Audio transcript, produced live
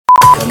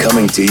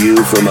Coming to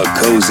you from a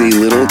cozy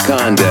little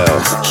condo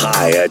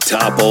high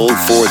atop Old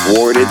Fourth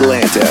Ward,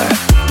 Atlanta.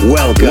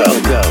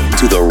 Welcome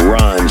to The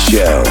Ron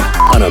Show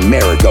on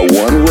America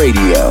One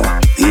Radio.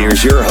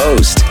 Here's your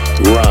host,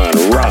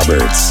 Ron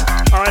Roberts.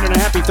 All right, and a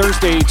happy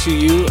Thursday to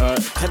you.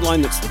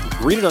 Headline that's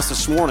greeted us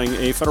this morning: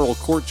 a federal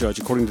court judge,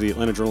 according to the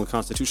Atlanta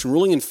Journal-Constitution,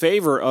 ruling in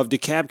favor of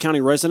DeKalb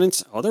County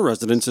residents, other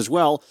residents as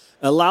well,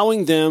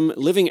 allowing them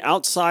living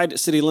outside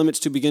city limits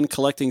to begin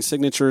collecting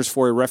signatures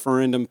for a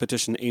referendum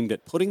petition aimed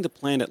at putting the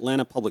planned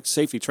Atlanta Public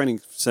Safety Training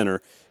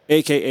Center,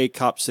 a.k.a.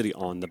 Cop City,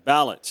 on the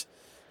ballot.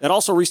 That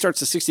also restarts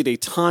the 60-day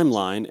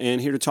timeline,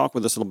 and here to talk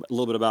with us a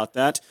little bit about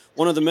that,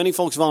 one of the many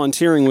folks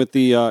volunteering with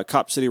the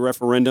Cop City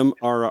referendum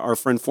are our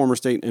friend, former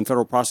state and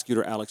federal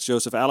prosecutor Alex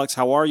Joseph. Alex,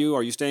 how are you?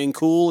 Are you staying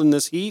cool in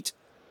this heat?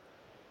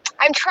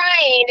 I'm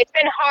trying. It's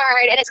been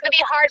hard, and it's going to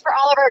be hard for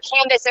all of our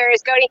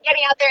canvassers getting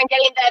out there and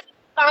getting the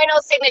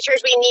final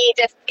signatures we need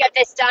to get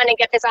this done and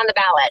get this on the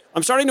ballot.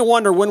 I'm starting to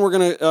wonder when we're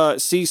going to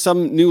see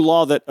some new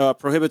law that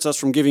prohibits us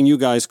from giving you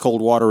guys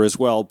cold water as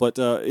well. But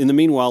in the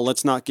meanwhile,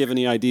 let's not give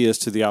any ideas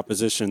to the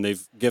opposition.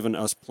 They've given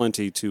us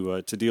plenty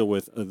to deal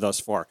with thus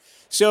far.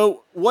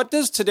 So what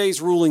does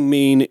today's ruling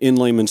mean in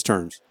layman's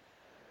terms?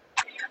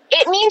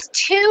 It means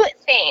two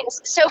things.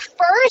 So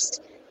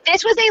first,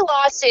 this was a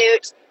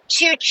lawsuit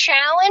to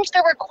challenge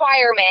the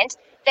requirement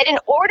that in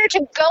order to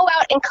go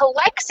out and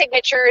collect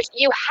signatures,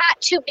 you had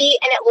to be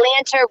an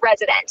Atlanta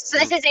resident. So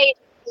this is a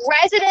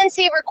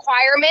residency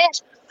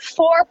requirement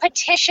for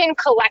petition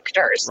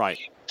collectors. Right.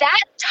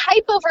 That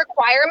type of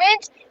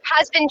requirement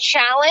has been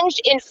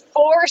challenged in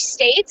 4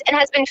 states and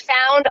has been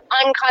found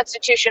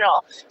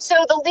unconstitutional. So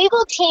the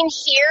legal team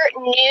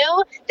here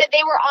knew that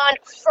they were on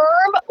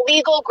firm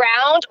legal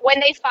ground when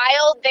they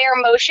filed their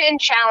motion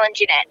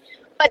challenging it.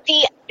 But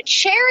the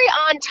cherry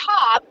on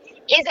top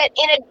is that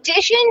in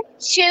addition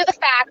to the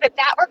fact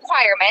that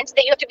requirement,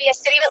 that you have to be a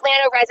City of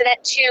Atlanta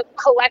resident to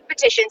collect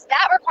petitions,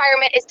 that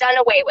requirement is done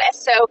away with.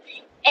 So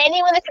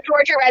anyone that's a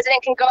Georgia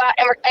resident can go out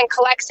and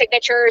collect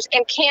signatures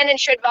and can and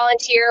should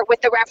volunteer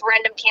with the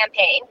referendum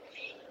campaign.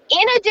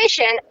 In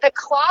addition,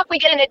 we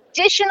get an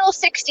additional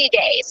 60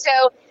 days.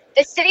 So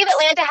the City of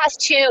Atlanta has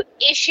to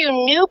issue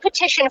new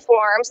petition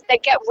forms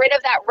that get rid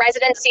of that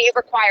residency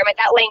requirement,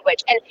 that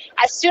language. And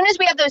as soon as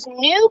we have those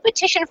new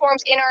petition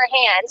forms in our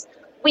hands,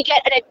 we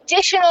get an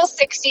additional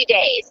 60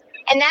 days.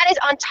 And that is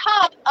on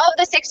top of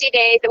the 60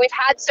 days that we've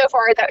had so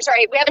far.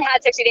 We haven't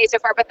had 60 days so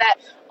far, but the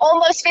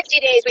almost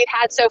 50 days we've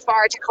had so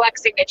far to collect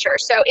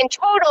signatures. So in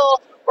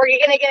total, we're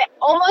going to get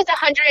almost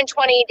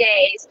 120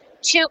 days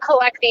to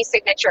collect these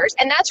signatures.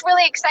 And that's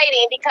really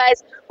exciting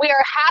because we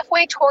are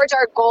halfway towards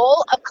our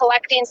goal of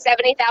collecting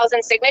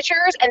 70,000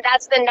 signatures, and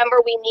that's the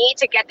number we need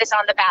to get this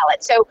on the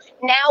ballot. So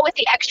now with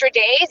the extra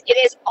days, it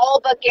is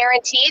all but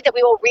guaranteed that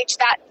we will reach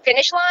that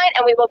finish line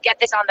and we will get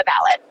this on the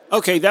ballot.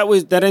 Okay,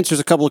 that answers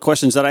a couple of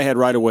questions that I had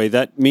right away.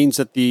 That means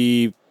that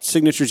the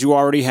signatures you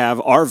already have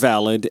are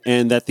valid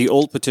and that the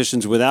old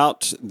petitions with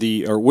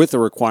the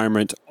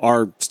requirement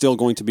are still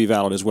going to be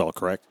valid as well,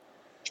 correct?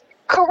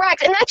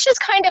 Correct. And that's just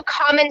kind of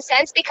common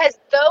sense because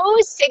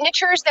those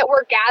signatures that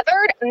were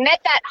gathered met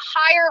that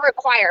higher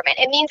requirement.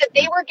 It means that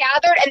they were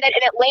gathered and that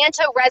an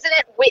Atlanta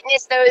resident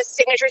witnessed those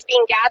signatures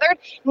being gathered.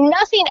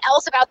 Nothing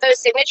else about those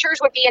signatures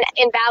would be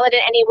invalid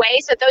in any way.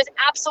 So those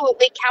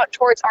absolutely count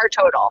towards our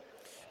total.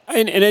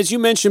 And as you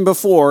mentioned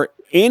before,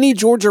 any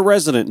Georgia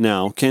resident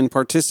now can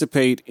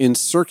participate in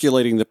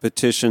circulating the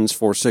petitions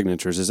for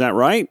signatures. Is that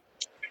right?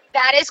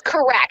 That is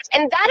correct.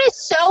 And that is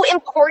so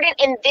important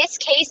in this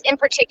case in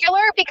particular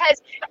because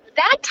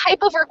that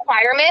type of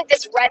requirement,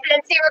 this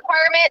residency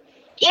requirement,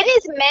 it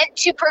is meant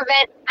to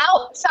prevent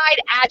outside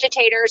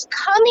agitators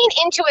coming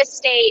into a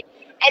state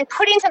and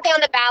putting something on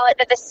the ballot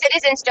that the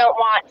citizens don't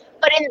want.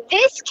 But in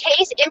this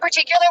case, in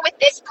particular with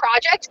this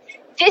project,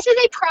 this is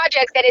a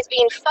project that is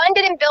being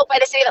funded and built by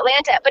the City of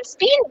Atlanta, but it's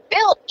being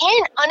built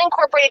in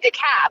unincorporated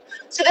DeKalb.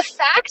 So the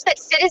fact that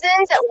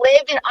citizens that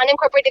lived in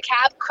unincorporated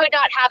DeKalb could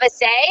not have a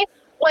say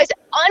was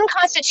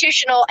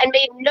unconstitutional and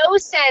made no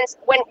sense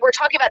when we're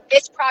talking about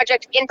this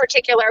project in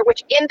particular,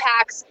 which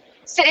impacts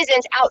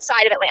citizens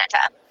outside of Atlanta.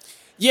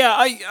 Yeah,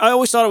 I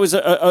always thought it was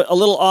a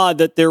little odd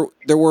that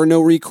there were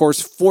no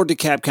recourse for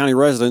DeKalb County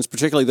residents,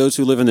 particularly those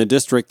who live in the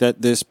district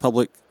that this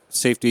public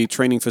safety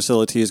training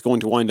facility is going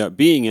to wind up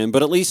being in.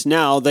 But at least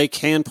now they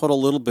can put a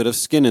little bit of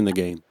skin in the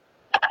game.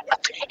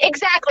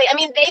 Exactly. I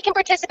mean, they can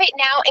participate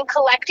now in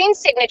collecting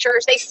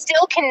signatures. They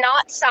still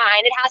cannot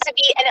sign. It has to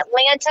be an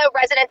Atlanta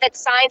resident that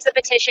signs the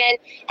petition,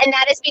 and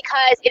that is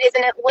because it is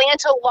an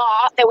Atlanta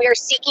law that we are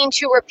seeking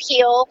to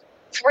repeal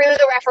through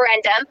the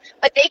referendum,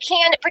 but they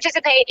can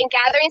participate in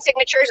gathering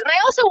signatures. And I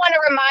also want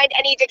to remind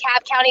any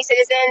DeKalb County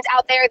citizens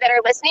out there that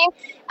are listening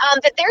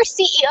that their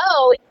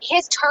CEO,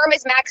 his term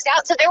is maxed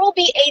out, so there will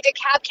be a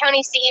DeKalb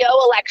County CEO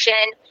election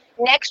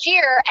next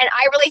year, and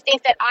I really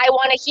think that I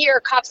want to hear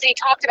Cop City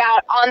talked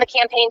about on the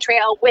campaign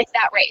trail with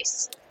that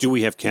race. Do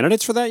we have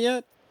candidates for that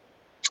yet?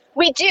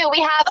 We do.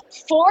 We have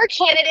 4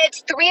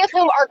 candidates, 3 of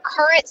whom are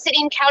current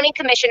sitting county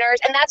commissioners,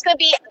 and that's going to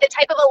be the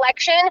type of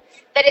election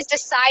that is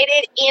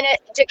decided in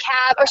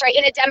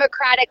a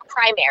Democratic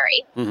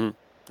primary. Mm-hmm.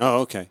 Oh,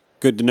 okay.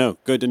 Good to know.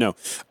 Good to know.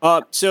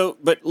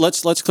 But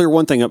let's clear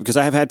one thing up, because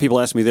I have had people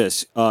ask me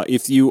this.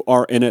 If you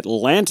are an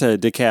Atlanta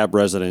DeKalb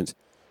resident,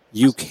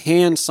 you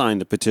can sign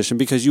the petition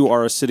because you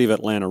are a City of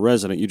Atlanta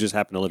resident. You just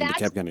happen to live in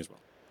DeKalb County as well.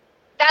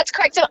 That's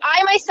correct. So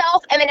I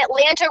myself am an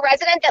Atlanta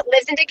resident that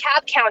lives in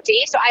DeKalb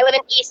County. So I live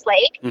in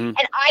Eastlake,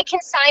 and I can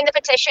sign the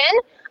petition.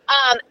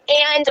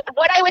 And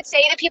what I would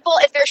say to people,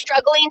 if they're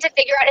struggling to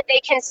figure out if they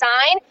can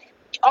sign,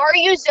 are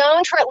you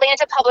zoned for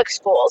Atlanta Public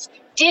Schools?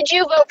 Did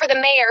you vote for the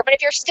mayor? But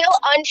if you're still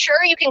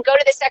unsure, you can go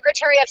to the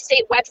Secretary of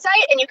State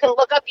website and you can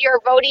look up your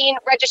voting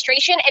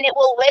registration, and it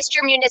will list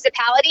your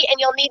municipality, and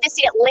you'll need to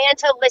see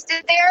Atlanta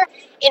listed there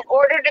in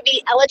order to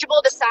be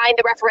eligible to sign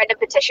the referendum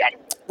petition.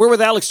 We're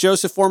with Alex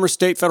Joseph, former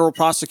state federal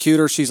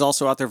prosecutor. She's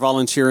also out there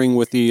volunteering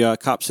with the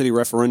Cop City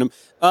referendum.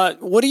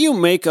 What do you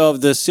make of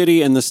the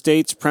city and the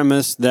state's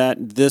premise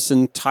that this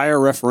entire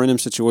referendum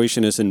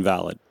situation is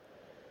invalid?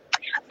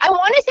 I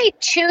want to say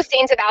 2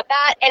 things about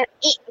that, and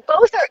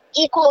both are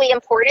equally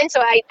important,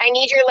 so I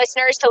need your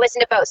listeners to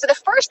listen to both. So the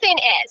first thing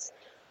is,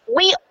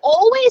 we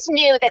always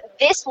knew that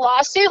this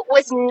lawsuit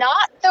was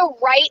not the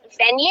right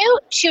venue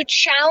to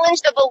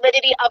challenge the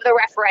validity of the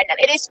referendum.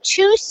 It is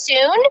too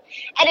soon,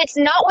 and it's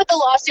not what the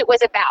lawsuit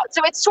was about.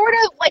 So it's sort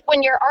of like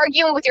when you're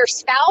arguing with your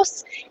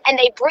spouse, and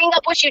they bring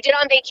up what you did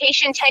on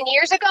vacation 10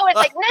 years ago. It's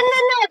like,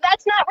 no,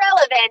 that's not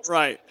relevant.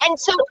 Right. And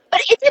so,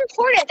 but it's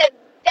important that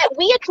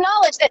we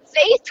acknowledge that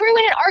they threw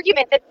in an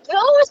argument that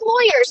those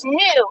lawyers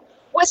knew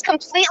was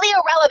completely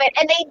irrelevant,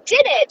 and they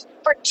did it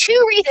for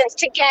 2 reasons: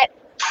 to get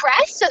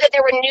press, so that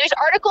there were news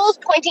articles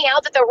pointing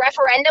out that the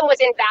referendum was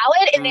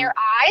invalid in their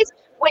eyes,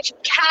 which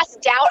casts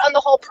doubt on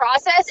the whole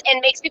process and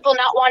makes people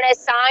not want to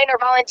sign or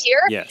volunteer.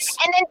 Yes.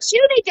 And then 2,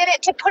 they did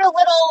it to put a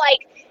little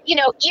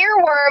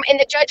earworm in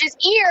the judge's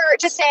ear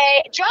to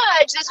say,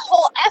 Judge, this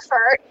whole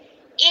effort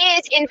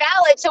is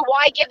invalid, so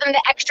why give them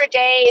the extra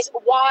days?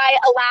 Why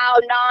allow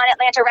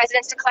non-Atlanta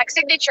residents to collect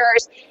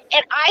signatures?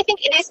 And I think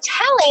it is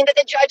telling that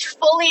the judge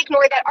fully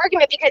ignored that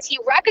argument, because he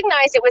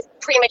recognized it was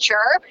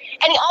premature,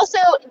 and he also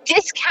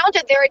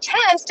discounted their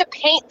attempts to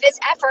paint this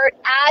effort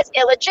as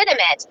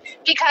illegitimate,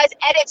 because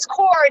at its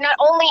core, not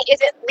only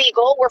is it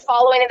legal, we're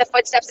following in the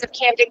footsteps of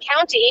Camden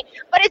County,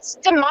 but it's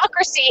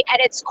democracy at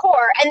its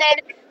core. And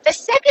then the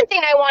second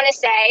thing I want to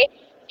say,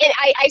 and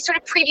I sort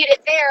of previewed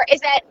it there, is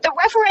that the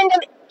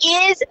referendum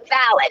is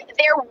valid.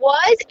 There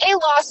was a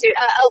lawsuit,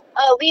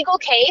 a legal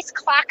case,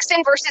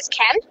 Claxton versus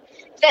Kemp,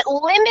 that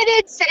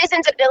limited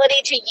citizens' ability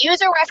to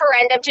use a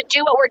referendum to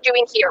do what we're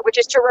doing here, which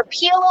is to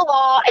repeal a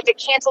law and to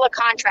cancel a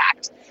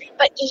contract.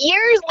 But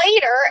years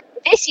later,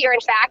 this year,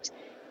 in fact,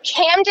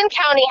 Camden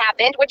County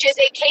happened, which is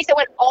a case that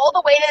went all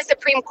the way to the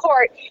Supreme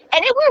Court,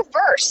 and it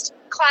reversed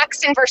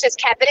Claxton versus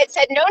Kemp. And it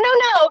said, no,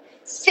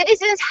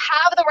 citizens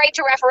have the right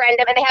to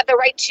referendum, and they have the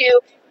right to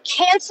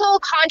cancel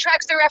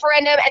contracts through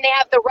referendum, and they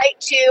have the right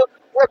to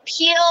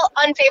repeal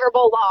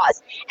unfavorable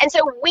laws. And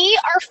so we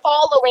are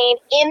following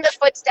in the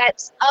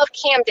footsteps of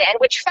Camden,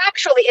 which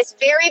factually is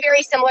very,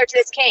 very similar to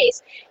this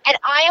case. And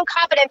I am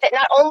confident that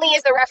not only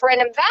is the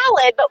referendum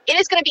valid, but it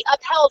is going to be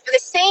upheld for the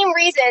same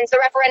reasons the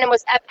referendum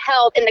was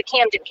upheld in the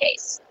Camden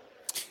case.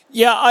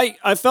 Yeah,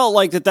 I felt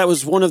like that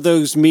was one of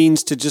those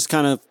means to just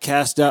kind of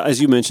cast out,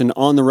 as you mentioned,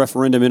 on the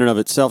referendum in and of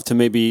itself, to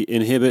maybe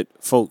inhibit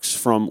folks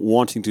from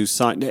wanting to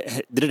sign.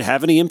 Did it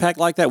have any impact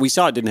like that? We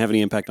saw it didn't have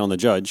any impact on the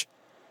judge.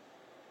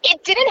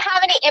 It didn't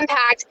have any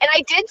impact, and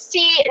I did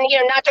see, and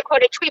not to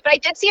quote a tweet, but I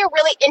did see a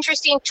really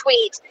interesting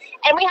tweet.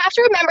 And we have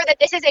to remember that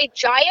this is a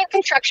giant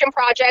construction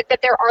project,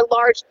 that there are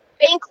large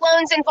bank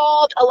loans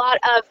involved, a lot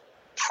of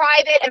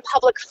private and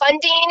public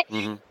funding.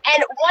 Mm-hmm.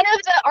 And one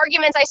of the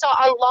arguments I saw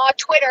on Law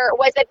Twitter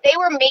was that they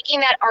were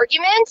making that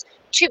argument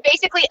to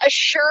basically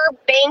assure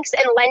banks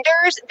and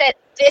lenders that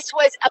this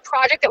was a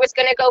project that was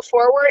going to go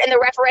forward and the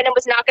referendum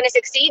was not going to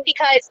succeed,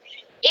 because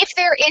if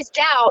there is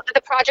doubt that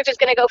the project is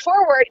going to go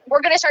forward,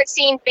 we're going to start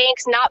seeing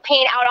banks not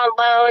paying out on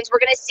loans. We're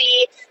going to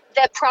see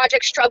the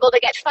project struggle to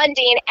get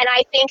funding. And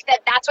I think that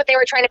that's what they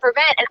were trying to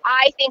prevent. And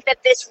I think that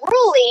this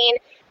ruling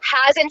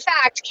has, in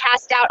fact,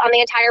 cast doubt on the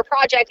entire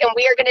project, and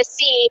we are going to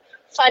see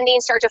funding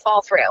start to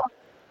fall through.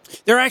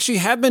 There actually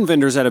have been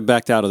vendors that have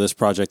backed out of this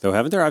project, though,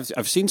 haven't there?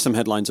 I've seen some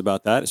headlines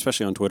about that,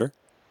 especially on Twitter.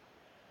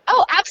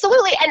 Oh,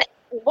 absolutely. And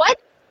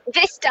what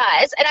this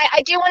does, and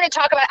I do want to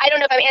talk about, I don't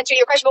know if I'm answering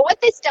your question, but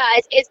what this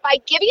does is by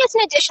giving us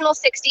an additional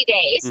 60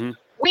 days, mm-hmm.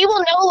 we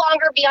will no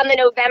longer be on the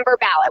November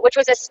ballot, which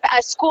was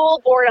a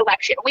school board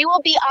election. We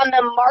will be on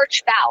the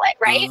March ballot,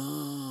 right?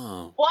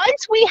 Oh.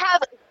 Once we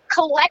have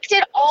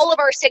collected all of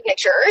our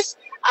signatures,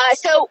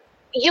 so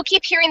you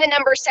keep hearing the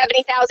number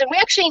 70,000. We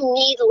actually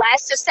need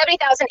less. So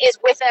 70,000 is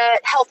with a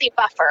healthy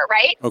buffer,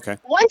 right? Okay.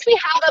 Once we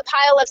have a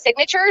pile of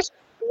signatures,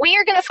 we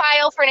are going to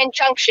file for an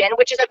injunction,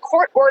 which is a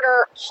court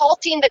order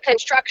halting the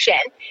construction.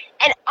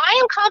 And I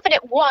am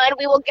confident, one,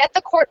 we will get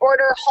the court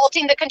order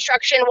halting the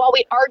construction while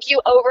we argue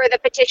over the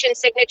petition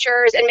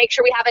signatures and make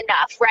sure we have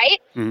enough, right?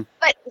 Mm-hmm.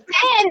 But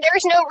then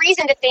there's no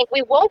reason to think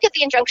we won't get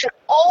the injunction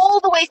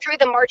all the way through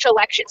the March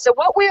election. So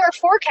what we are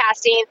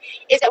forecasting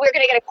is that we're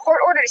going to get a court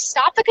order to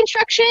stop the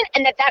construction,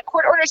 and that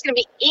court order is going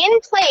to be in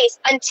place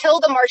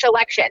until the March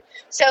election.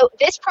 So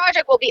this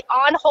project will be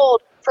on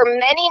hold for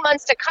many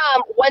months to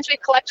come once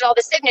we've collected all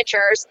the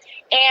signatures.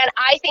 And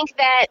I think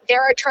that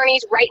there are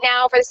attorneys right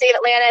now for the state of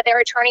Atlanta, there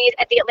are attorneys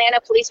at the Atlanta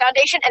Police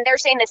Foundation, and they're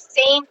saying the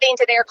same thing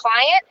to their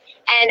client.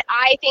 And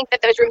I think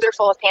that those rooms are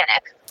full of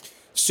panic.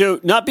 So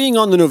not being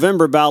on the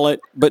November ballot,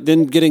 but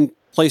then getting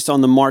placed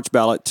on the March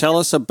ballot, tell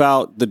us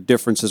about the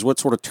differences. What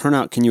sort of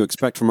turnout can you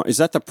expect from, is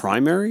that the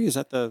primary? Is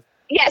that the...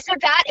 Yeah, so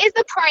that is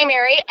the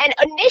primary. And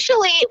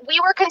initially, we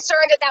were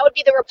concerned that would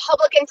be the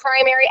Republican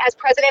primary as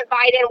President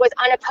Biden was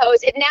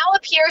unopposed. It now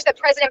appears that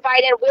President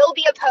Biden will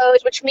be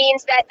opposed, which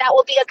means that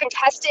will be a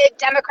contested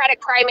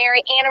Democratic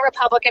primary and a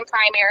Republican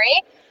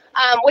primary,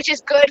 which is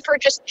good for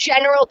just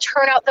general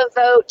turnout the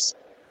vote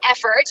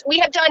efforts. We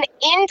have done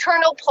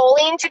internal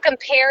polling to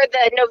compare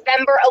the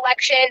November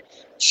election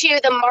to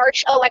the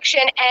March election,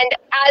 and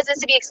as is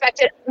to be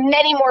expected,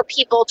 many more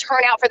people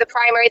turn out for the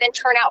primary than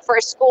turn out for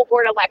a school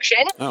board election.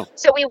 Oh.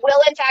 So we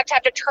will, in fact,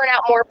 have to turn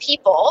out more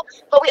people,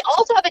 but we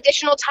also have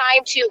additional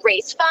time to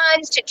raise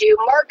funds, to do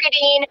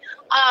marketing,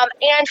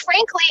 and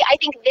frankly, I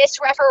think this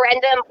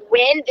referendum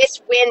win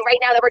right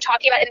now that we're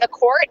talking about in the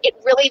court, it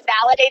really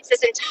validates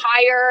this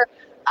entire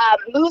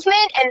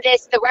movement and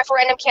the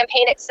referendum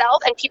campaign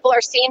itself, and people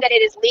are seeing that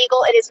it is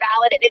legal, it is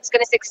valid, and it's going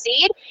to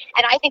succeed.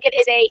 And I think it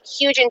is a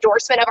huge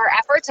endorsement of our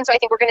efforts, and so I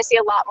think we're going to see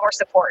a lot more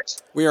support.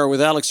 We are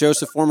with Alex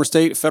Joseph, former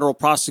state federal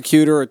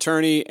prosecutor,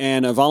 attorney,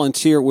 and a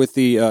volunteer with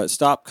the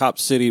Stop Cop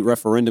City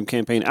referendum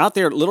campaign, out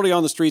there literally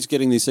on the streets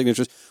getting these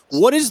signatures.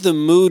 What is the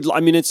mood?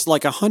 I mean, it's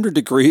like 100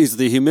 degrees.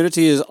 The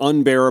humidity is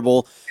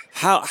unbearable.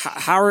 How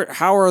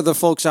are the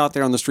folks out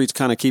there on the streets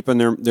kind of keeping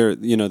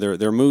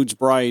their moods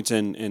bright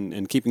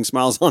and keeping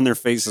smiles on their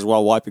faces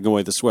while wiping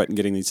away the sweat and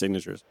getting these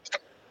signatures?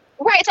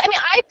 Right. So, I mean,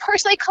 I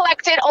personally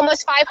collected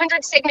almost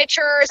 500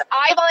 signatures.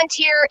 I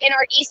volunteer in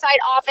our East Side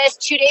office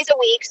 2 days a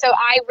week, so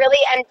I really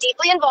am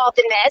deeply involved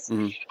in this.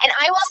 Mm-hmm. And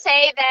I will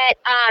say that,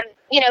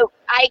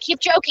 I keep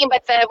joking,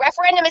 but the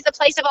referendum is the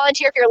place to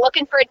volunteer if you're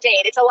looking for a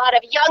date. It's a lot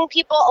of young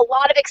people, a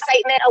lot of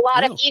excitement, a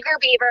lot of eager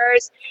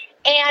beavers.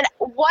 And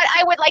what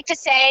I would like to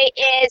say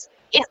is,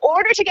 in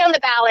order to get on the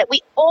ballot,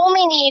 we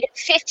only need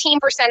 15%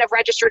 of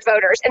registered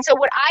voters. And so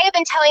what I have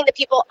been telling the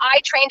people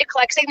I train to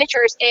collect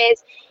signatures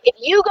is, if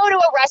you go to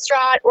a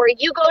restaurant or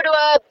you go to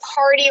a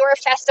party or a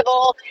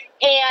festival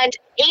and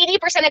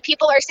 80% of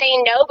people are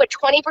saying no, but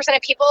 20%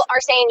 of people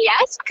are saying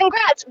yes,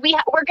 congrats,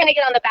 we're going to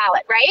get on the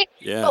ballot, right?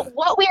 Yeah. But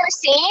what we are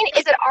seeing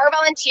is that our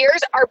volunteers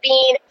are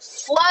being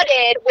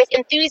flooded with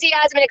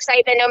enthusiasm and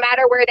excitement no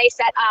matter where they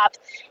set up.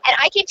 And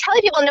I keep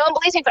telling people, no one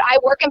believes me, but I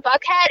work in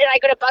Buckhead, and I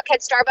go to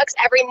Buckhead Starbucks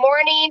every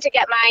morning to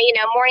get my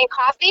morning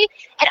coffee,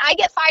 and I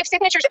get 5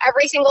 signatures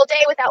every single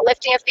day without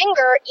lifting a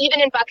finger,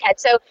 even in Buckhead.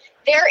 So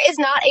there is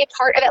not a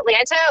part of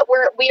Atlanta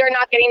where we are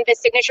not getting the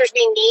signatures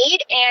we need,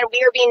 and we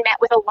are being met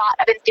with a lot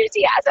of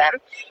enthusiasm.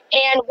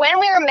 And when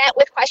we are met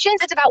with questions,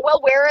 it's about, well,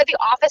 where are the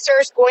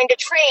officers going to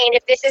train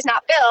if this is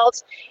not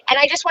built? And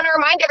I just want to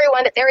remind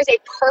everyone that there is a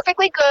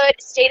perfectly good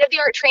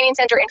state-of-the-art training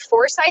center in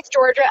Forsyth,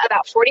 Georgia,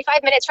 about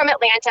 45 minutes from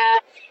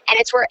Atlanta, and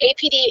it's where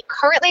APD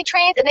currently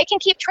trains, and they can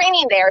keep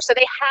training there. So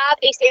they have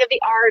a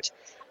state-of-the-art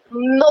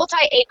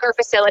multi-acre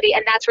facility,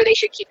 and that's where they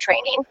should keep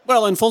training.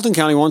 Well, and Fulton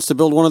County wants to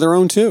build one of their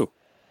own, too.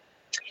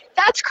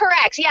 That's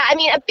correct. Yeah, I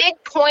mean, a big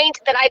point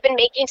that I've been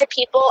making to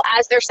people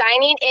as they're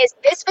signing is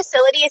this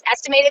facility is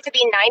estimated to be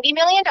 $90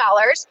 million.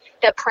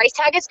 The price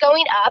tag is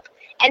going up.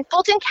 And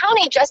Fulton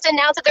County just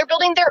announced that they're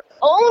building their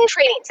own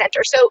training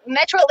center. So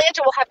Metro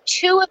Atlanta will have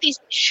 2 of these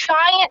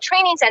giant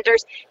training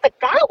centers, but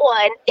that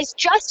one is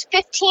just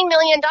 $15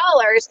 million.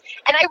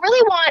 And I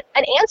really want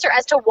an answer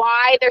as to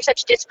why they're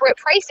such disparate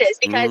prices,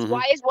 because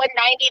why is one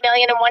 $90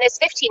 million and one is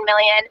 $15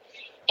 million?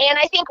 And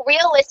I think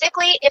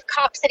realistically, if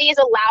Cop City is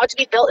allowed to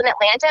be built in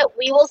Atlanta,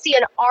 we will see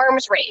an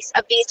arms race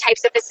of these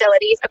types of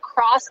facilities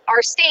across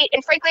our state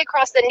and frankly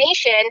across the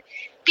nation,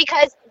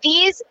 because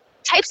these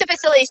types of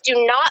facilities do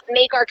not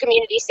make our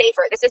community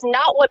safer. This is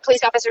not what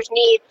police officers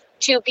need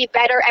to be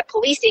better at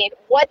policing.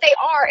 What they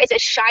are is a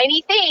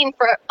shiny thing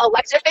for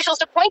elected officials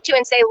to point to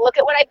and say, look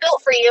at what I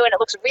built for you, and it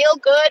looks real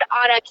good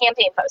on a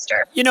campaign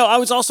poster. I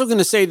was also going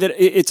to say that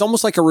it's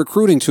almost like a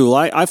recruiting tool.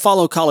 I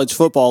follow college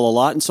football a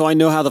lot, and so I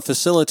know how the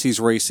facilities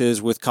race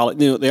is with college.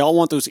 They all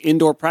want those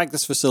indoor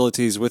practice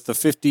facilities with the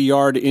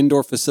 50-yard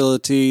indoor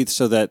facility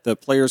so that the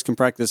players can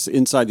practice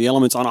inside the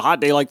elements on a hot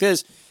day like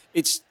this.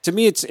 To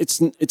me,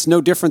 it's no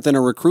different than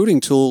a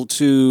recruiting tool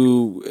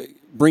to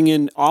bring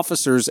in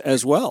officers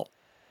as well.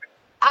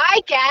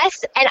 I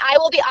guess, and I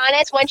will be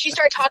honest, once you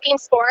start talking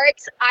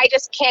sports, I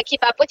just can't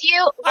keep up with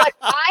you. What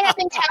I have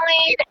been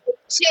telling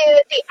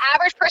to the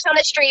average person on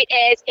the street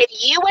is, if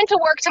you went to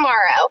work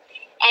tomorrow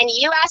and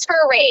you asked for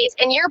a raise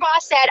and your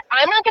boss said,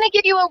 I'm not going to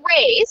give you a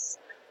raise,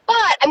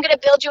 but I'm going to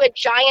build you a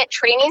giant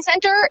training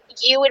center,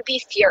 you would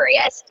be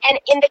furious. And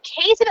in the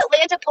case of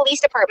Atlanta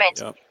Police Department,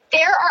 Yep.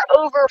 there are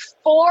over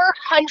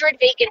 400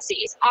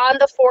 vacancies on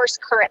the force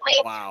currently.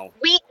 Wow.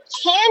 We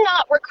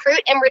cannot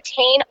recruit and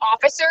retain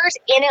officers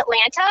in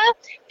Atlanta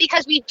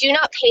because we do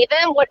not pay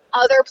them what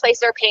other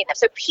places are paying them.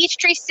 So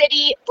Peachtree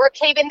City,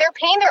 Brookhaven, they're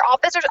paying their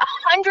officers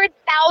 $100,000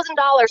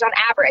 on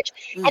average.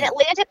 And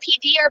Atlanta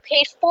PD are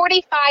paid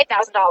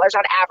 $45,000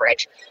 on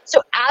average.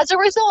 So as a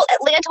result,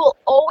 Atlanta will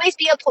always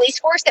be a police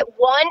force that,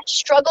 one,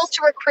 struggles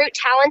to recruit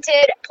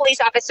talented police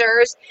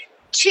officers,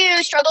 two,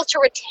 struggles to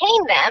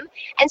retain them.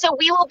 And so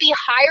we will be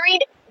hiring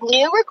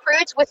new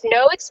recruits with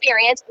no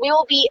experience. We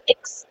will be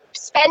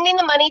spending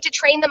the money to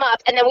train them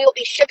up, and then we will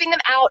be shipping them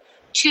out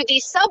to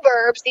these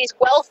suburbs, these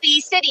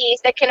wealthy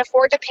cities that can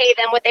afford to pay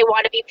them what they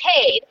want to be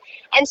paid.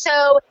 And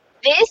so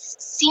this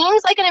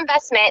seems like an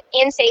investment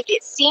in safety.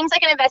 It seems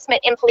like an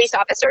investment in police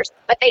officers,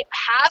 but they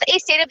have a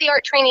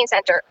state-of-the-art training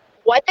center.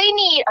 What they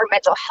need are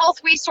mental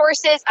health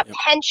resources, a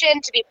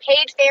pension to be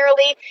paid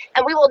fairly,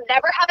 and we will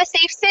never have a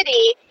safe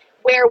city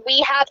where we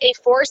have a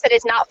force that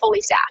is not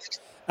fully staffed.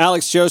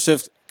 Alex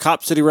Joseph,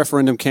 Cop City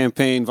Referendum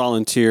Campaign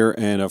volunteer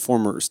and a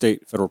former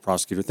state federal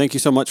prosecutor. Thank you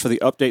so much for the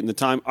update and the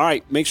time. All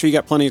right, make sure you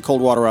got plenty of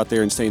cold water out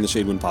there and stay in the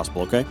shade when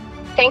possible, okay?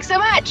 Thanks so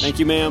much. Thank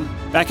you, ma'am.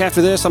 Back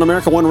after this on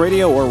America One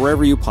Radio or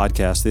wherever you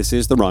podcast. This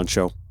is The Ron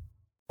Show.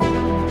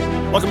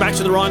 Welcome back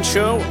to The Ron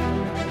Show.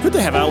 Good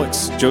to have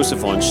Alex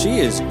Joseph on. She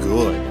is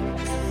good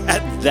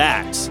at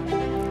that.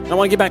 I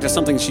want to get back to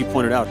something she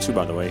pointed out, too,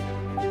 by the way.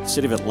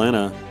 City of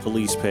Atlanta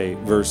police pay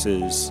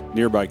versus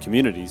nearby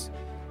communities.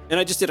 And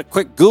I just did a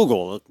quick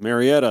Google.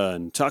 Marietta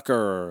and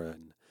Tucker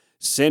and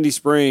Sandy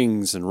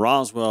Springs and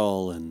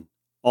Roswell and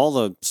all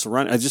the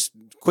surrounding. I just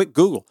quick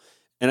Google.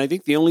 And I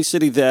think the only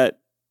city that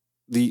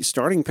the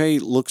starting pay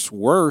looks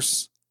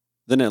worse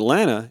than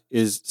Atlanta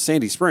is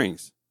Sandy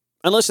Springs.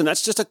 And listen,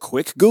 that's just a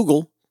quick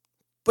Google.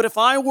 But if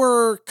I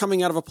were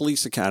coming out of a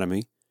police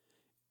academy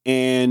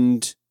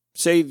and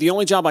say the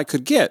only job I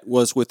could get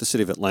was with the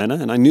city of Atlanta,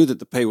 and I knew that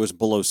the pay was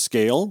below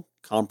scale,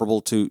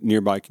 comparable to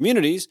nearby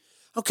communities,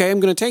 okay,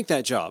 I'm going to take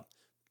that job.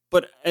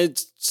 But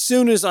as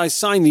soon as I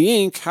sign the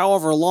ink,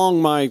 however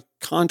long my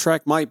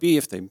contract might be,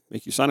 if they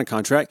make you sign a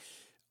contract,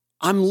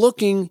 I'm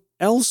looking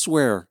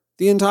elsewhere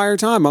the entire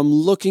time. I'm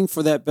looking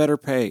for that better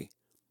pay.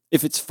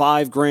 If it's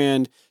 $5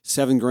 grand,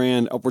 $7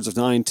 grand, upwards of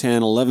 9,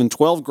 10, 11,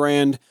 12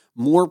 grand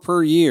more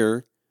per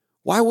year,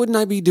 why wouldn't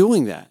I be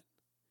doing that?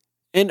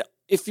 And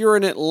if you're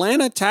an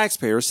Atlanta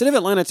taxpayer, city of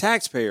Atlanta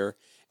taxpayer,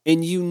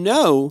 and you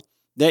know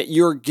that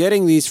you're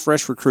getting these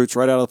fresh recruits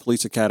right out of the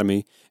police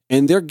academy,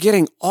 and they're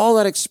getting all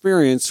that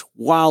experience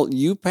while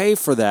you pay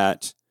for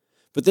that,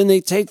 but then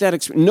they take that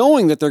experience,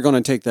 knowing that they're going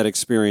to take that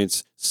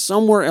experience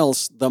somewhere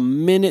else the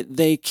minute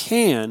they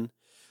can,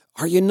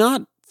 are you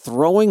not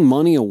throwing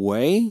money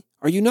away?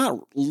 Are you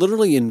not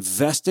literally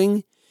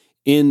investing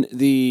in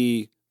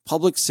the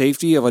public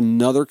safety of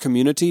another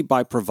community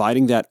by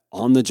providing that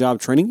on-the-job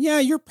training? Yeah,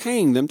 you're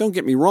paying them, don't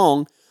get me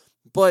wrong,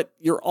 but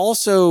you're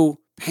also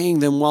paying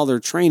them while they're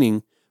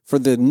training for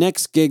the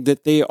next gig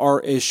that they are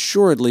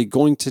assuredly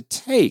going to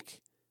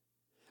take.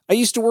 I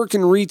used to work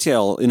in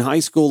retail in high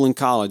school and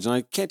college, and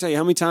I can't tell you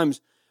how many times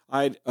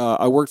I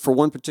worked for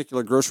one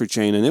particular grocery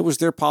chain, and it was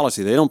their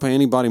policy. They don't pay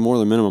anybody more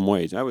than minimum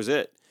wage. That was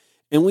it.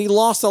 And we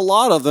lost a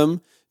lot of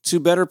them to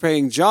better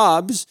paying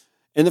jobs,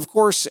 and of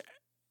course,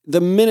 the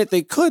minute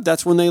they could,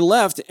 that's when they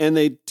left, and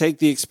they take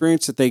the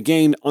experience that they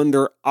gained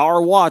under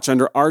our watch,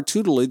 under our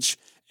tutelage,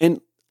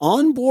 and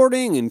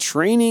onboarding and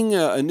training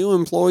a new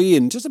employee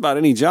in just about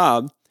any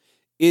job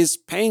is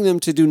paying them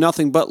to do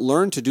nothing but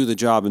learn to do the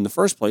job in the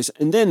first place.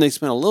 And then they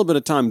spend a little bit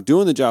of time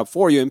doing the job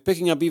for you and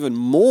picking up even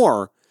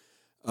more,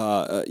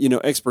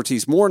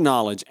 expertise, more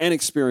knowledge and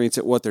experience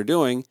at what they're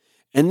doing.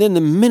 And then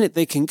the minute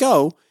they can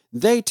go,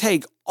 they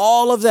take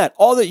all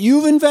that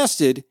you've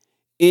invested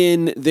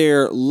in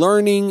their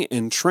learning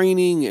and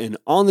training and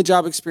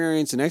on-the-job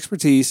experience and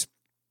expertise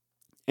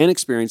and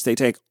experience. They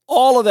take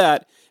all of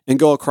that and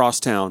go across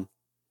town,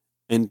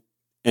 and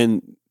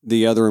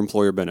the other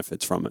employer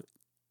benefits from it.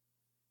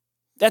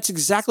 That's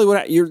exactly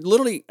what you're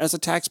literally, as a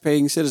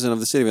tax-paying citizen of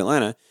the city of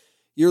Atlanta,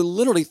 you're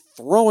literally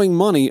throwing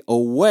money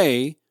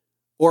away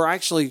or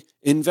actually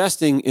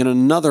investing in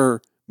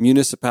another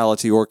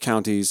municipality or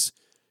county's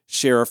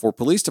sheriff or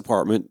police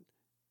department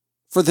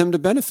for them to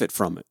benefit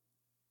from it.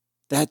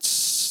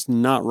 That's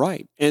not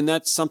right. And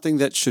that's something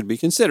that should be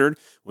considered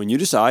when you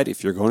decide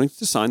if you're going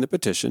to sign the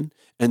petition,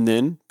 and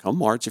then come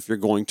March, if you're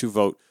going to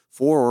vote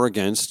for or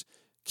against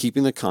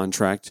keeping the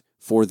contract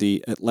for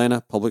the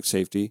Atlanta Public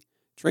Safety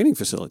Training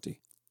Facility.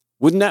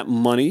 Wouldn't that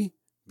money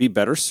be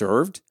better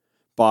served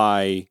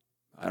by,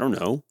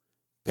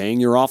 paying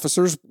your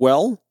officers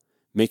well,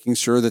 making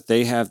sure that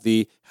they have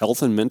the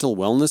health and mental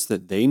wellness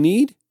that they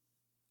need?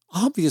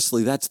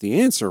 Obviously, that's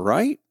the answer,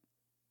 right?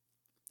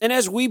 And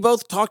as we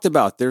both talked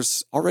about,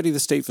 there's already the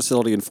state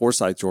facility in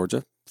Forsyth,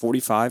 Georgia,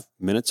 45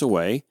 minutes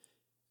away,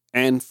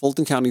 and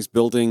Fulton County's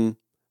building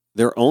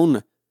their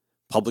own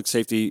public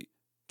safety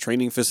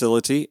training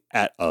facility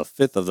at a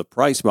fifth of the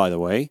price, by the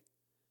way.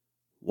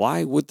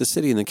 Why would the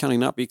city and the county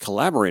not be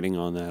collaborating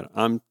on that?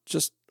 I'm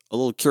just a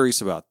little curious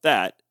about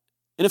that.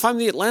 And if I'm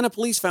the Atlanta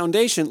Police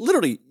Foundation,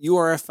 literally, you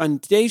are a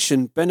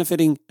foundation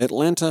benefiting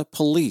Atlanta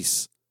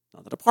Police.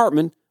 Not the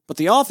department, but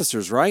the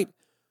officers, right?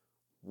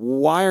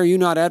 Why are you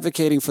not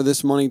advocating for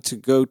this money to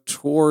go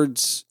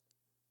towards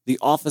the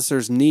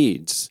officers'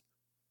 needs?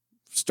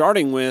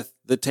 Starting with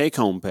the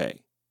take-home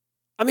pay.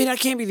 I mean, I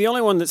can't be the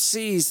only one that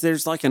sees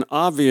there's like an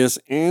obvious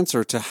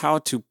answer to how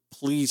to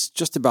please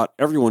just about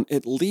everyone,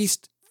 at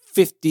least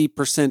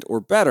 50% or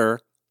better,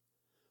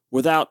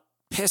 without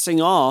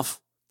pissing off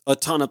a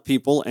ton of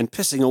people and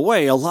pissing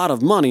away a lot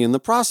of money in the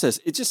process.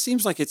 It just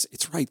seems like it's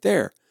right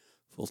there.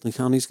 Fulton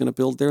County's going to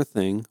build their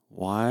thing.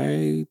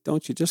 Why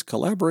don't you just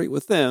collaborate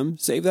with them,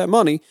 save that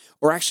money,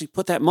 or actually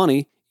put that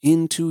money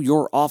into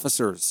your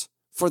officers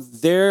for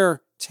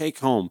their take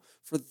home,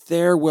 for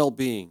their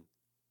well-being?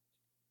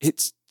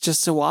 It's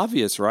just so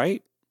obvious,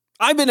 right?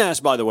 I've been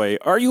asked, by the way,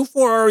 are you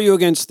for or are you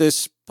against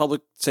this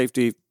public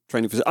safety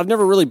training facility? I've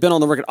never really been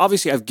on the record.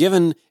 Obviously, I've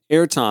given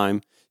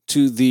airtime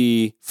to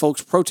the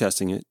folks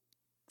protesting it.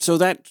 So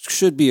that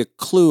should be a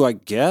clue, I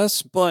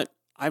guess, but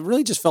I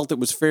really just felt it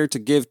was fair to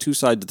give two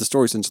sides to the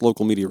story since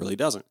local media really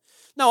doesn't.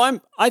 No,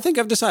 I think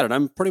I've decided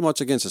I'm pretty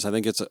much against this. I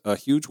think it's a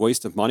huge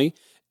waste of money,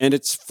 and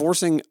it's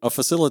forcing a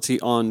facility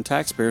on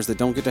taxpayers that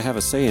don't get to have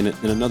a say in it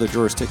in another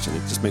jurisdiction.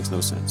 It just makes no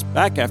sense.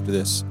 Back after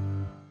this.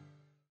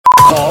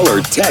 Call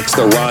or text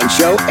The Ron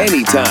Show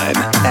anytime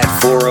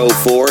at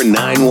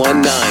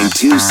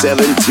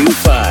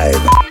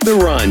 404-919-2725. The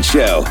Ron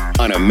Show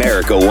on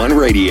America One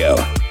Radio.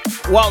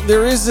 Well,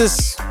 there is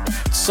this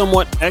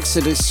somewhat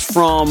exodus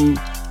from,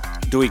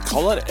 do we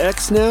call it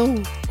X now?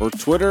 Or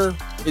Twitter?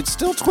 It's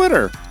still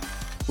Twitter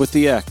with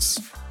the X.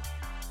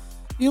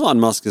 Elon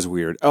Musk is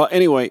weird.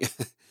 Anyway,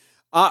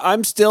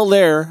 I'm still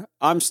there.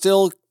 I'm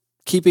still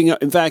keeping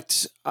up. In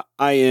fact,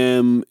 I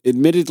am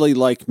admittedly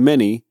like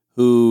many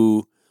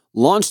who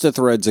launched a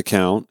Threads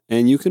account,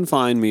 and you can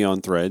find me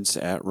on Threads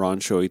at Ron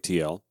Show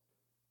ATL,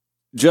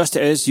 just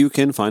as you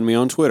can find me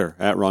on Twitter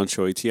at Ron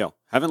Show ATL.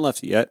 Haven't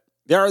left it yet.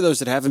 There are those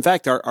that have. In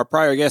fact, our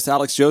prior guest,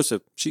 Alex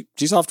Joseph,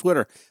 she's off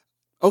Twitter.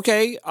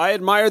 Okay, I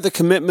admire the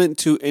commitment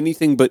to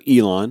anything but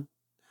Elon.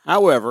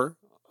 However,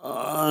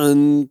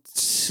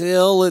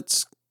 until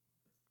it's,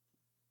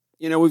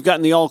 we've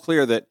gotten the all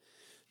clear that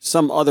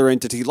some other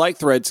entity like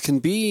Threads can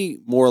be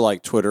more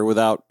like Twitter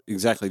without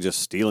exactly just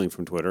stealing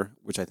from Twitter,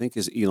 which I think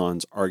is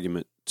Elon's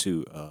argument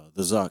to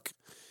the Zuck.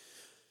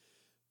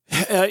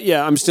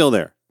 Yeah, I'm still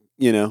there.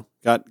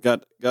 Got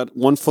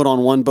one foot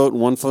on one boat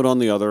and one foot on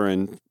the other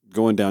and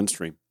going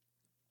downstream.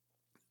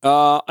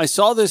 I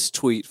saw this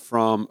tweet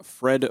from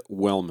Fred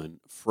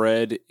Wellman.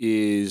 Fred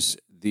is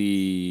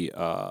the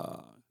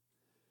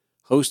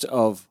host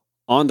of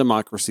On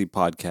Democracy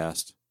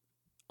podcast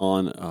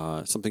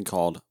on something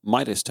called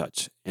Midas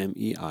Touch,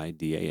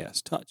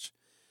 MEIDAS Touch.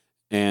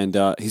 And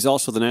he's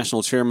also the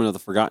national chairman of the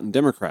Forgotten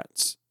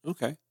Democrats.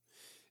 Okay.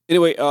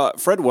 Anyway,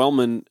 Fred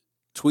Wellman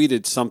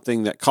tweeted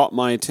something that caught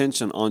my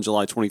attention on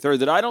July 23rd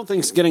that I don't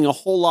think is getting a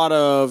whole lot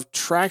of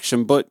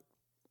traction, but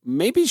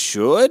maybe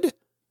should,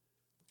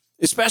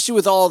 especially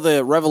with all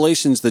the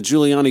revelations, the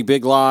Giuliani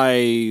big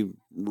lie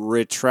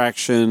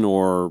retraction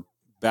or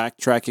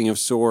backtracking of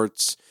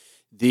sorts,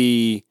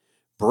 the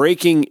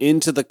breaking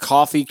into the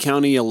Coffee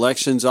County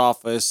Elections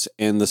Office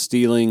and the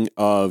stealing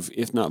of,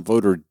 if not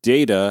voter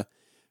data,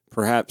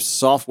 perhaps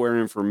software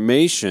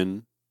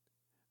information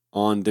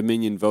on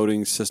Dominion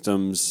voting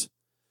systems.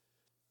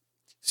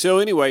 So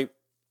anyway,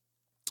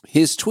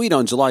 his tweet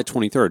on July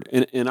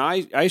 23rd, and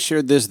I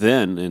shared this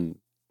then, and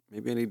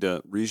maybe I need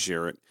to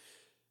reshare it.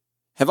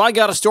 Have I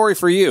got a story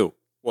for you?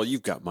 Well,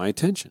 you've got my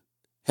attention.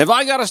 Have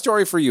I got a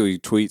story for you? He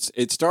tweets.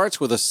 It starts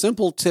with a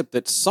simple tip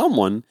that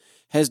someone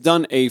has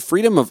done a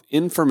Freedom of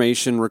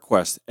Information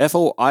request,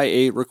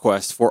 FOIA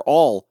request, for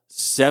all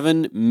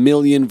 7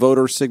 million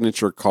voter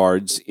signature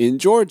cards in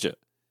Georgia.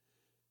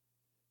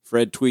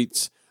 Fred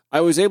tweets, I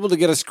was able to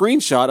get a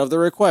screenshot of the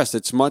request.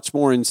 It's much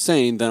more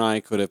insane than I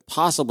could have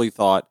possibly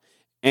thought,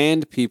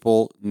 and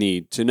people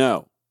need to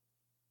know.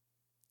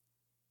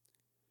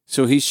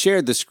 So he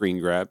shared the screen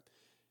grab.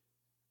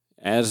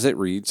 As it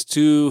reads,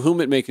 to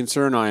whom it may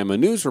concern, I am a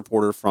news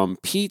reporter from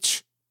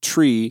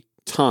Peachtree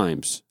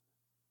Times.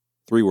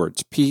 3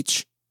 words,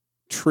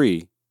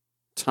 Peachtree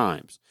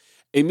Times.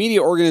 A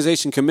media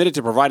organization committed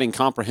to providing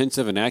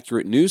comprehensive and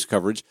accurate news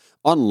coverage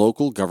on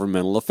local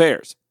governmental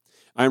affairs.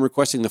 I am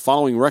requesting the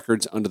following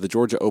records under the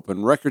Georgia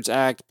Open Records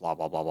Act, blah,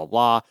 blah, blah, blah,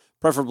 blah,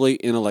 preferably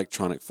in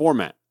electronic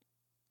format.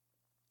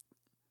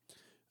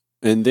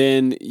 And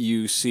then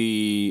you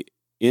see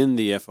in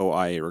the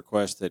FOIA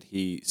request that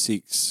he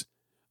seeks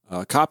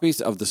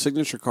copies of the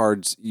signature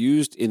cards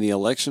used in the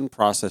election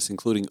process,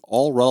 including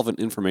all relevant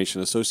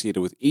information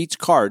associated with each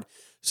card,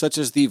 such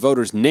as the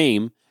voter's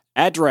name,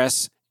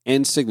 address,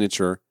 and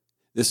signature.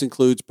 This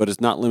includes, but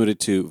is not limited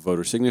to,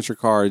 voter signature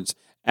cards,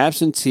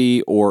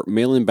 absentee or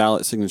mail-in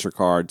ballot signature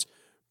cards,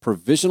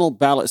 provisional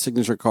ballot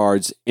signature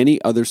cards,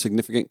 any other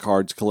significant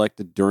cards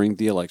collected during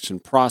the election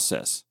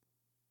process.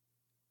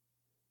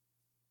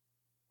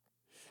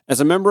 As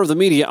a member of the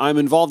media, I'm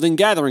involved in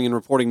gathering and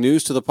reporting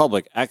news to the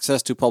public.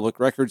 Access to public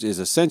records is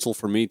essential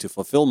for me to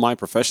fulfill my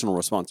professional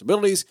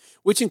responsibilities,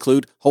 which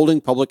include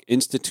holding public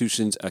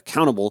institutions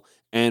accountable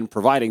and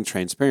providing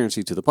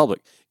transparency to the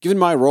public. Given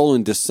my role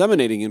in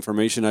disseminating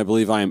information, I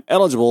believe I am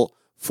eligible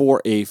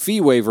for a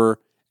fee waiver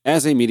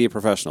as a media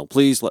professional.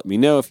 Please let me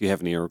know if you have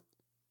any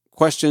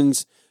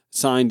questions.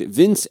 Signed,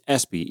 Vince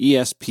Espy,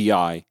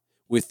 ESPI,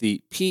 with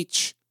the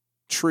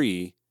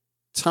Peachtree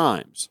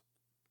Times.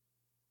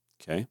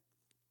 Okay.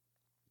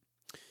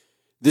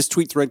 This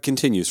tweet thread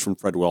continues from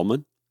Fred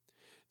Wellman.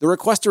 The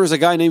requester is a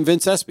guy named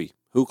Vince Espy,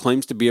 who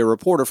claims to be a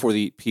reporter for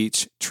the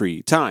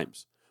Peachtree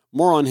Times.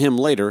 More on him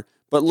later,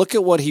 but look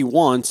at what he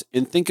wants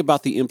and think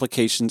about the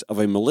implications of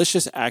a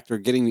malicious actor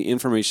getting the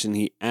information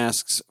he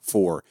asks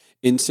for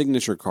in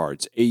signature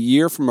cards a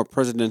year from a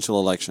presidential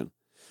election.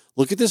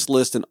 Look at this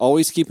list and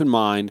always keep in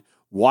mind,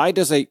 why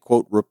does a,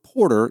 quote,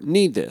 reporter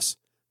need this?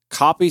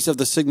 Copies of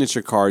the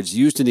signature cards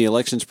used in the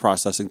elections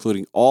process,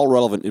 including all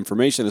relevant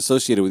information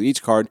associated with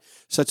each card,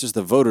 such as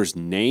the voter's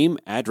name,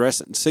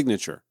 address, and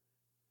signature.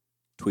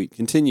 Tweet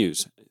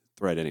continues,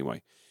 thread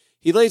anyway.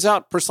 He lays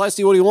out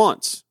precisely what he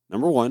wants.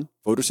 Number 1,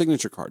 voter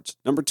signature cards.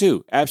 Number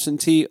 2,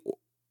 absentee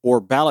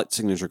or ballot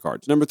signature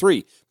cards. Number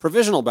 3,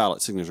 provisional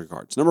ballot signature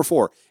cards. Number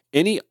 4,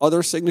 any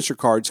other signature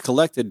cards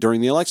collected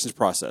during the elections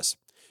process.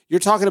 You're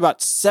talking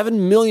about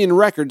 7 million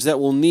records that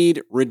will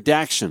need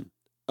redaction.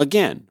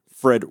 Again,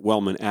 Fred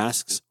Wellman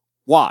asks,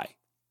 why?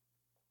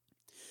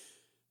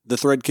 The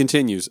thread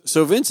continues.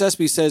 So Vince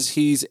Espy says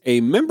he's a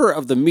member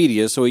of the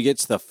media, so he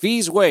gets the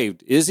fees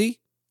waived, is he?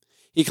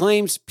 He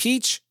claims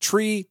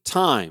Peachtree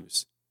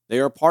Times. They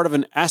are part of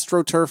an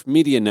AstroTurf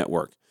media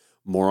network.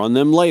 More on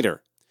them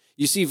later.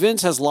 You see,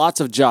 Vince has lots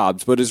of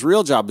jobs, but his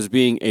real job is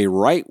being a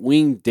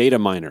right-wing data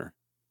miner.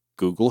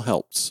 Google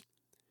helps.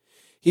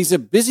 He's a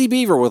busy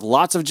beaver with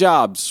lots of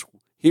jobs.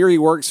 Here he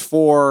works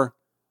for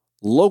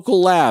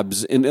local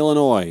labs in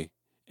Illinois.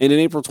 And in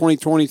April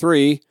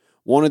 2023,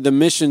 wanted the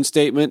mission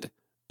statement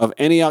of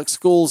Antioch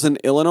schools in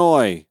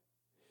Illinois.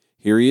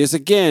 Here he is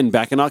again,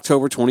 back in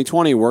October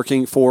 2020,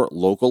 working for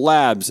local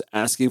labs,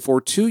 asking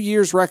for 2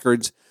 years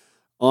records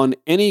on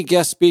any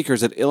guest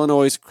speakers at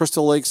Illinois'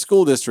 Crystal Lake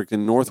School District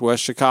in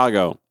Northwest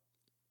Chicago.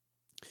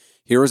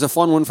 Here is a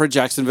fun one for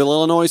Jacksonville,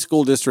 Illinois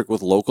School District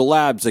with local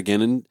labs,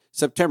 again in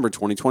September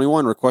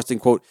 2021, requesting,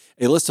 quote,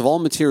 a list of all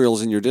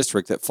materials in your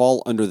district that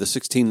fall under the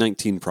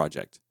 1619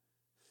 project.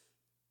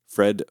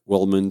 Fred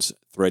Wellman's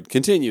thread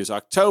continues.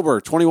 October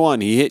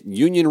 21, he hit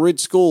Union Ridge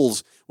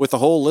schools with a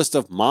whole list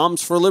of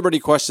Moms for Liberty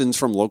questions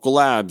from local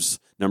labs.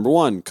 Number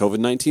 1,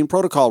 COVID-19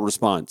 protocol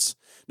response.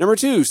 Number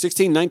 2,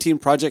 1619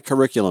 project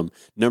curriculum.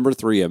 Number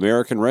 3,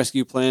 American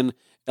Rescue Plan,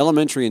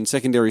 elementary and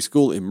secondary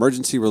school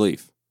emergency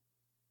relief.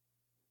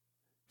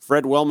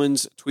 Fred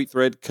Wellman's tweet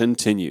thread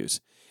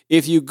continues.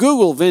 If you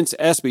Google Vince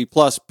Espy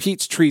plus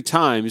Peachtree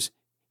Times,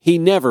 he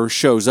never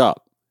shows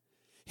up.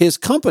 His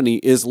company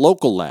is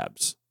Local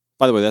Labs.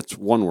 By the way, that's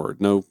one word,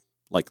 no,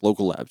 like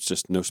local labs,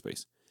 just no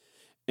space.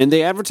 And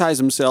they advertise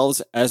themselves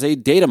as a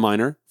data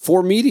miner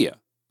for media.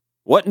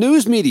 What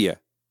news media?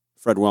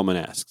 Fred Wellman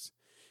asks.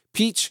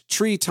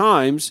 Peachtree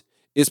Times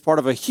is part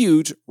of a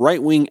huge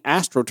right-wing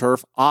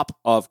AstroTurf op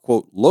of,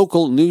 quote,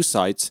 local news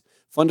sites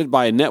funded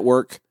by a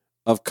network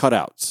of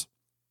cutouts.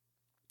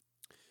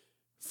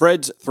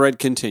 Fred's thread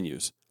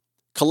continues.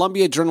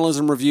 Columbia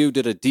Journalism Review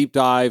did a deep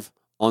dive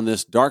on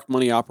this dark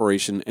money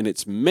operation and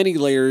its many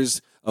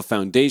layers of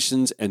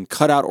foundations and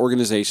cutout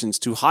organizations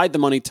to hide the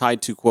money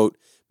tied to, quote,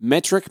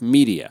 metric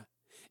media.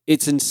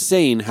 It's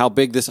insane how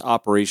big this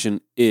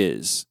operation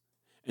is.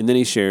 And then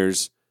he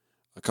shares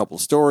a couple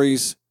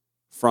stories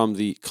from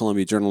the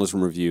Columbia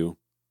Journalism Review.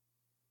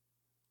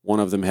 One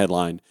of them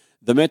headlined,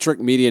 the Metric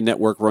Media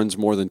Network runs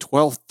more than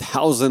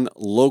 12,000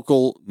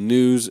 local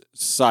news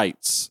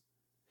sites.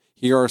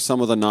 Here are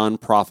some of the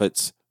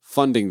nonprofits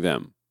funding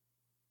them.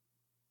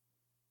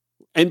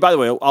 And by the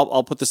way,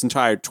 I'll put this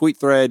entire tweet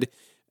thread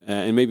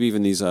and maybe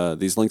even these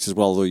links as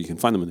well, although you can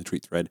find them in the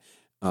tweet thread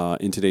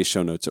in today's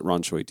show notes at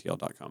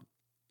ronshowatl.com.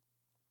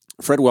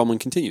 Fred Wellman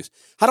continues.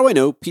 How do I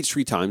know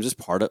Peachtree Times is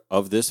part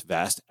of this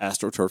vast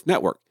AstroTurf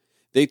network?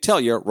 They tell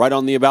you right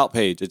on the About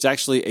page. It's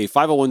actually a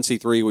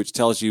 501c3, which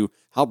tells you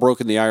how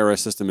broken the IRS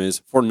system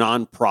is for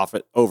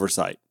nonprofit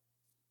oversight.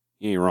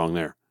 You ain't wrong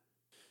there.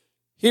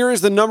 Here is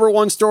the number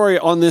one story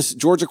on this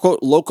Georgia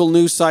Quote local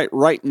news site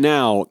right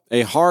now.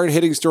 A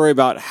hard-hitting story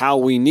about how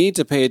we need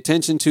to pay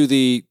attention to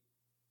the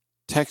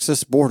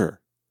Texas border.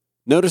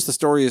 Notice the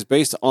story is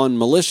based on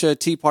militia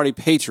Tea Party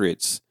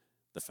patriots.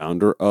 The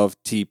founder of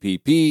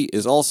TPP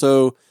is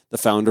also the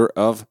founder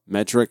of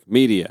Metric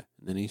Media.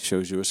 And then he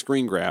shows you a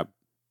screen grab.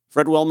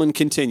 Fred Wellman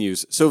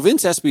continues. So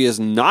Vince Espy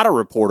is not a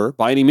reporter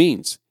by any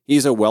means.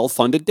 He's a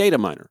well-funded data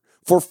miner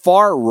for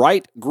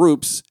far-right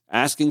groups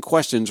asking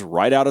questions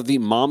right out of the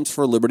Moms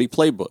for Liberty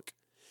playbook.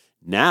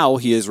 Now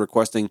he is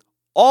requesting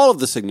all of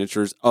the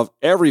signatures of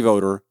every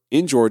voter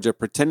in Georgia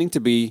pretending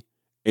to be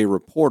a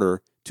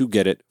reporter to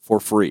get it for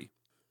free.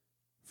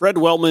 Fred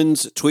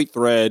Wellman's tweet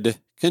thread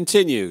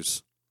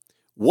continues.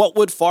 What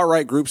would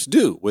far-right groups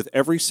do with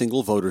every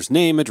single voter's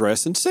name,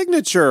 address, and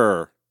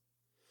signature?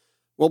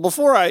 Well,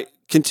 before I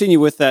continue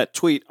with that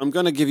tweet, I'm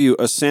going to give you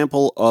a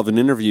sample of an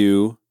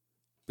interview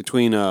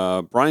between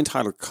Brian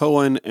Tyler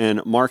Cohen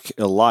and Mark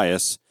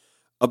Elias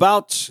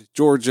about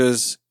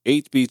Georgia's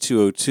HB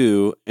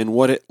 202 and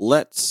what it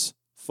lets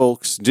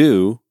folks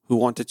do who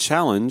want to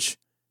challenge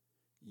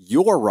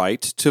your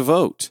right to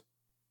vote.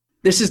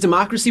 This is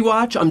Democracy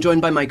Watch. I'm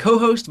joined by my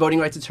co-host, voting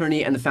rights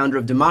attorney, and the founder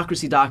of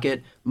Democracy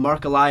Docket,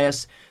 Mark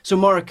Elias. So,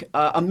 Mark,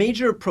 a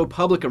major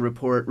ProPublica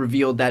report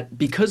revealed that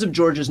because of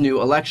Georgia's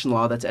new election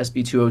law, that's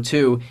SB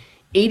 202,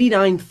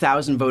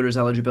 89,000 voters'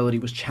 eligibility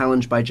was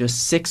challenged by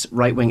just 6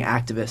 right-wing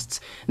activists.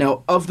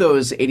 Now, of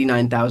those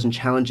 89,000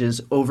 challenges,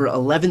 over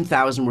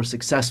 11,000 were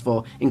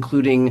successful,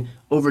 including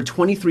over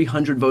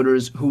 2,300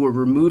 voters who were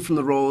removed from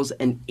the rolls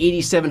and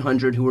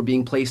 8,700 who were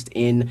being placed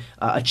in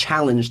a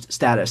challenged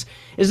status.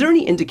 Is there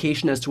any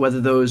indication as to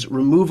whether those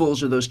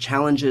removals or those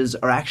challenges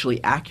are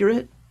actually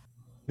accurate?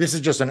 This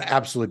is just an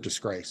absolute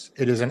disgrace.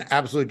 It is an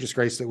absolute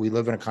disgrace that we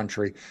live in a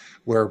country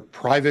where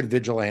private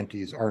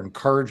vigilantes are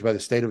encouraged by the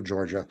state of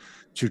Georgia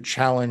to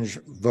challenge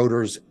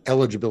voters'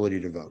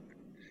 eligibility to vote.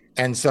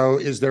 And so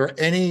is there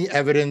any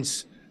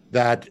evidence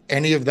that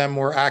any of them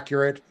were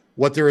accurate?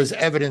 What there is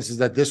evidence is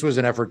that this was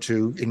an effort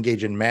to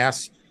engage in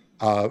mass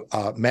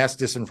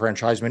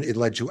disenfranchisement. It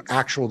led to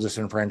actual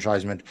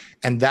disenfranchisement.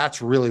 And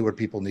that's really what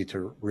people need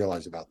to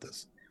realize about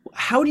this.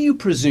 How do you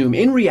presume,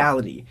 in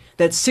reality,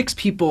 that 6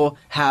 people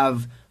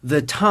have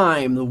the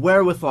time, the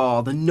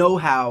wherewithal, the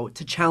know-how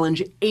to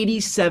challenge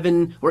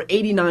 87 or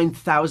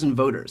 89,000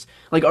 voters?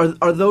 Like,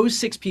 are those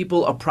 6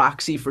 people a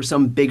proxy for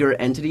some bigger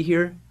entity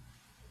here?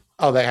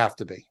 Oh, they have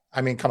to be.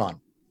 I mean, come on.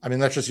 I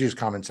mean, let's just use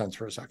common sense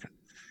for a second.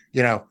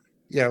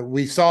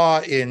 We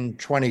saw in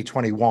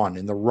 2021,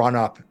 in the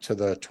run-up to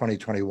the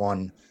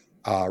 2021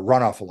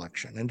 runoff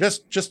election, and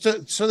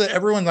so that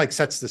everyone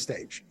sets the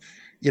stage.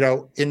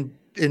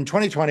 In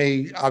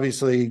 2020,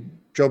 obviously,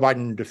 Joe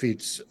Biden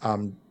defeats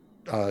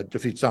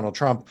Donald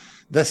Trump.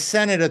 The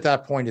Senate at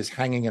that point is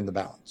hanging in the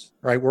balance,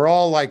 right? We're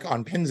all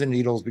on pins and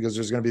needles because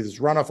there's going to be this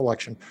runoff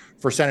election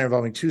for Senate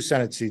involving 2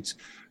 Senate seats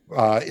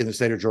in the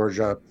state of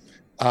Georgia.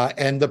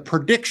 And the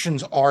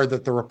predictions are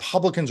that the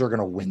Republicans are going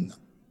to win them.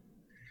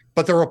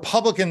 But the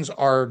Republicans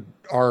are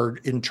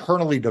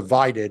internally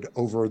divided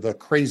over the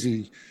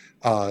crazy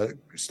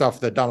stuff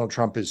that Donald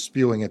Trump is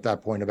spewing at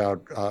that point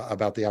about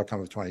the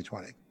outcome of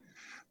 2020.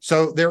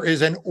 So there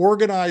is an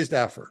organized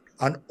effort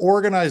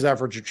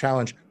to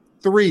challenge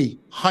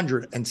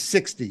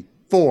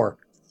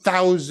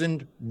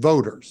 364,000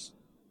 voters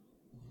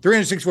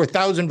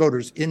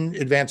in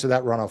advance of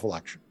that runoff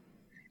election.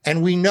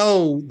 And we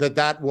know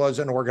that was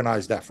an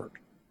organized effort.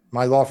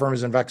 My law firm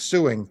is in fact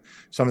suing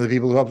some of the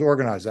people who helped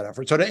organize that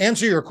effort. So to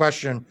answer your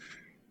question,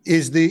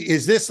 is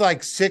this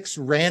 6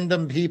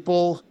 random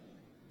people,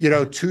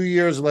 2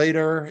 years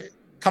later?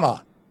 Come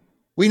on.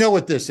 We know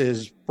what this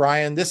is,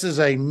 Brian. This is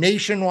a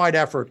nationwide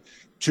effort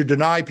to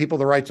deny people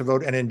the right to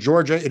vote, and in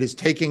Georgia, it is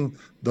taking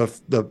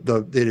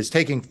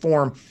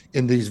form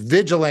in these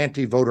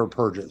vigilante voter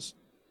purges.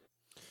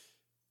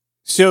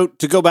 So,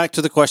 to go back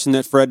to the question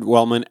that Fred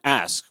Wellman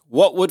asked,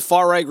 what would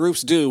far-right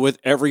groups do with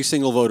every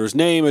single voter's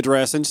name,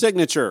 address, and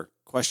signature?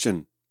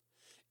 Question: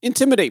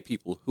 intimidate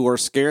people who are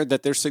scared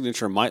that their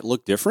signature might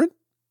look different?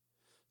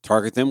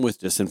 Target them with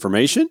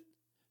disinformation?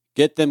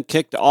 Get them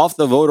kicked off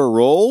the voter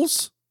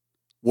rolls?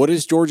 What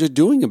is Georgia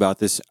doing about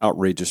this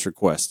outrageous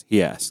request,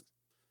 he asked.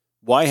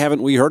 Why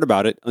haven't we heard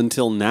about it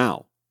until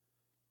now?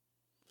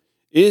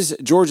 Is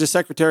Georgia's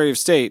Secretary of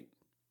State,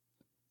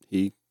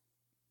 he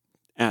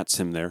ats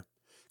him there,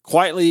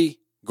 quietly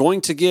going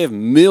to give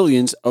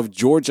millions of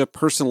Georgia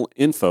personal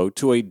info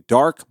to a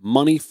dark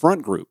money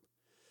front group?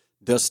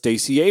 Does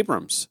Stacey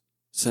Abrams,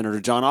 Senator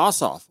John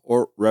Ossoff,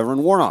 or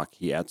Reverend Warnock,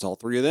 he adds all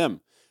 3 of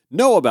them,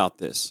 know about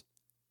this?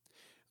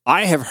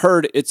 I have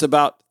heard it's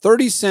about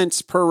 30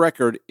 cents per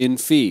record in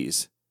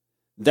fees.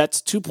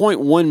 That's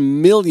 $2.1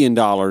 million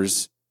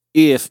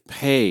if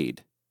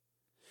paid.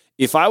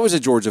 If I was a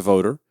Georgia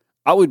voter,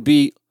 I would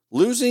be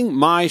losing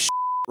my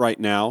right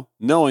now,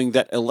 knowing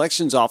that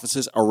elections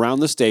offices around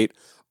the state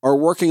are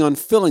working on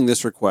filling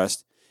this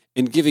request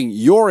and giving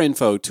your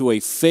info to a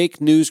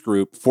fake news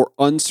group for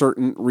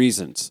uncertain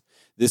reasons.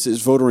 This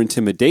is voter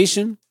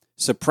intimidation,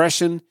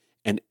 suppression,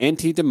 and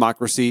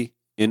anti-democracy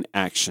in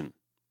action.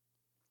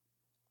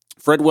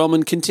 Fred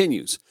Wellman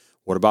continues.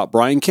 What about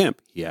Brian Kemp?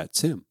 He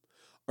adds him.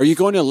 Are you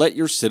going to let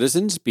your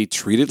citizens be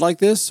treated like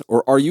this?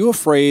 Or are you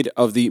afraid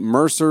of the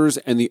Mercers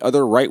and the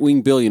other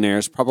right-wing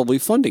billionaires probably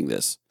funding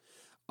this?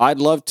 I'd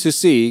love to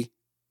see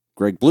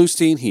Greg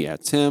Bluestein, he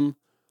adds him,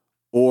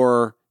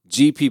 or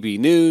GPB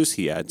News,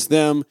 he adds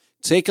them,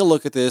 take a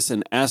look at this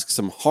and ask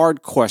some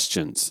hard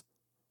questions.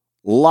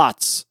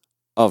 Lots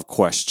of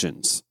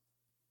questions.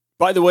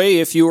 By the way,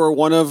 if you are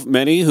one of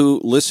many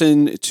who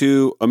listen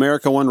to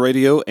America One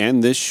Radio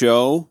and this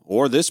show,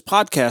 or this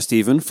podcast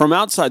even, from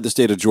outside the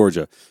state of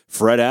Georgia,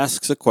 Fred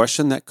asks a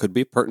question that could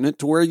be pertinent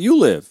to where you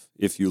live,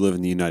 if you live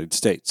in the United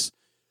States.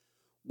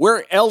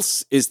 Where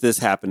else is this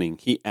happening,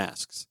 he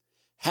asks.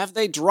 Have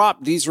they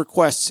dropped these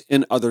requests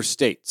in other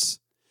states?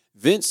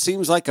 Vince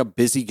seems like a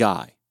busy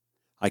guy.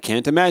 I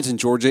can't imagine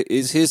Georgia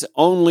is his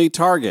only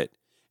target.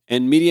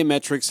 And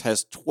Mediametrics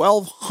has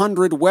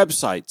 1,200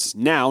 websites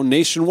now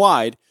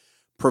nationwide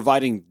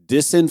providing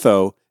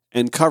disinfo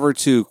and cover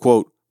to,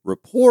 quote,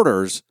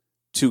 reporters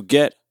to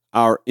get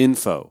our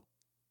info.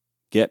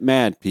 Get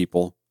mad,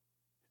 people.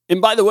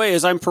 And by the way,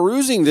 as I'm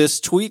perusing this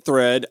tweet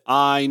thread,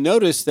 I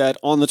noticed that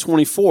on the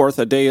 24th,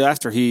 a day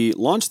after he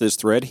launched this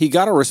thread, he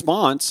got a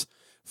response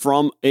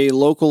from a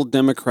local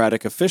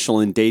Democratic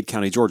official in Dade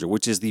County, Georgia,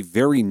 which is the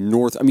very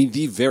north,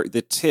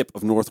 the tip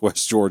of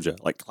northwest Georgia,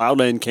 like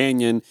Cloudland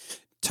Canyon,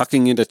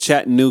 tucking into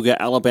Chattanooga,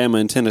 Alabama,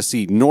 and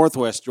Tennessee,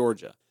 northwest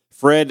Georgia.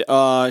 Fred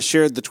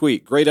shared the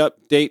tweet. Great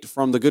update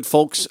from the good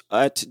folks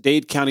at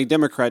Dade County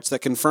Democrats that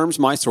confirms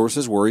my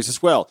sources' worries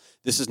as well.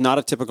 This is not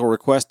a typical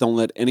request. Don't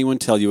let anyone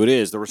tell you it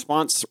is. The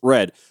response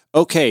read,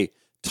 okay,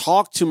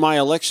 talk to my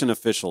election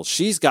official.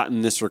 She's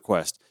gotten this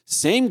request.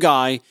 Same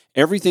guy,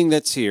 everything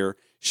that's here.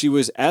 She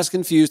was as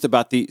confused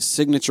about the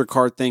signature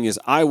card thing as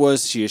I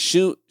was. She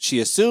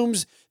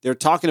assumes they're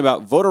talking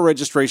about voter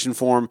registration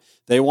form.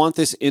 They want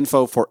this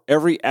info for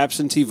every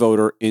absentee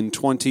voter in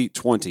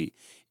 2020.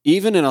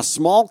 Even in a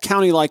small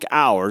county like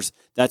ours,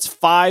 that's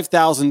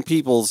 5,000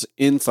 people's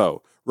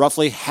info,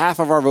 roughly half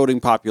of our voting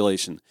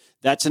population.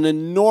 That's an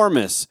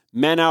enormous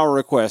man-hour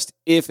request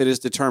if it is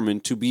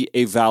determined to be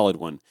a valid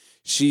one.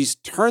 She's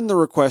turned the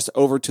request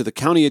over to the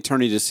county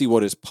attorney to see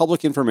what is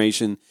public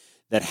information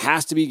that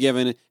has to be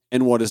given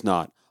and what is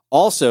not.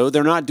 Also,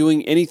 they're not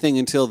doing anything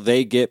until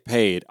they get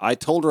paid. I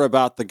told her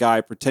about the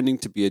guy pretending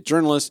to be a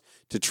journalist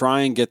to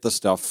try and get the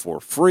stuff for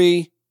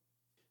free.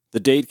 The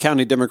Dade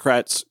County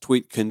Democrats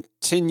tweet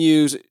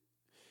continues.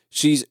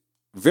 She's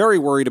very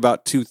worried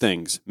about two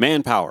things.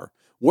 Manpower.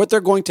 What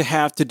they're going to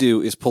have to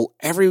do is pull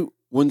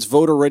everyone's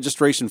voter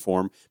registration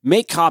form,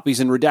 make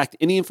copies, and redact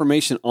any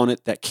information on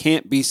it that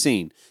can't be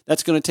seen.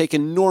 That's going to take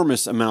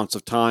enormous amounts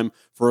of time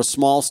for a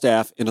small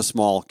staff in a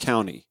small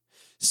county.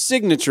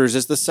 Signatures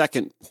is the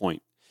second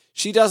point.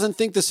 She doesn't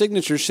think the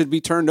signatures should be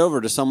turned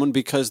over to someone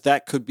because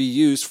that could be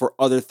used for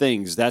other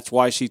things. That's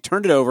why she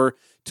turned it over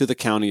to the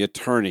county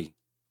attorney.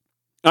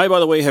 I, by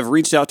the way, have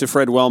reached out to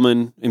Fred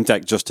Wellman, in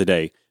fact, just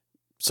today,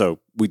 so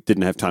we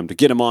didn't have time to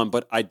get him on,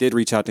 but I did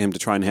reach out to him to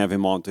try and have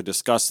him on to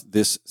discuss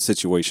this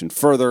situation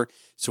further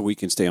so we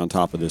can stay on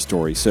top of this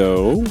story.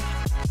 So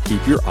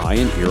keep your eye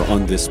and ear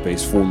on this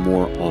space for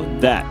more on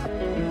that.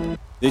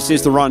 This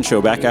is The Ron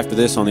Show. Back after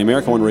this on the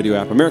America One Radio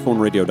app,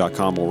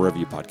 AmericaOneRadio.com, or wherever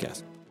you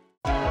podcast.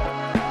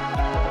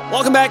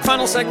 Welcome back.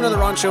 Final segment of The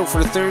Ron Show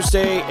for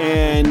Thursday,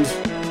 and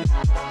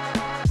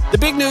the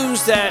big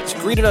news that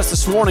greeted us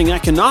this morning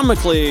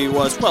economically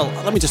was, well,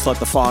 let me just let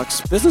the Fox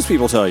business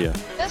people tell you.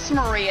 This,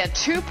 Maria,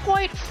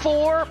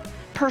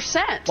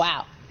 2.4%.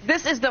 Wow.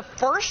 This is the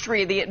first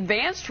read, the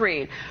advanced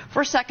read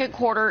for second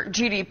quarter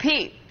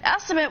GDP.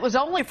 Estimate was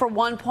only for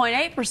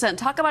 1.8%.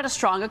 Talk about a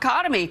strong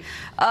economy.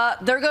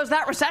 There goes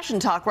that recession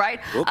talk, right?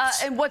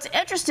 And what's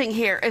interesting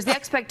here is the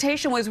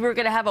expectation was we were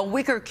going to have a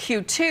weaker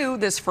Q2,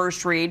 this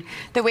first read,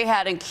 than we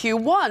had in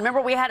Q1.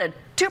 Remember, we had a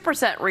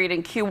 2% read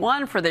in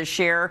Q1 for this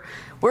year.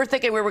 We were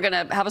thinking we were going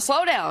to have a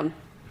slowdown.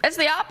 It's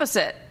the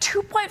opposite,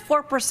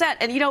 2.4%.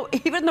 And,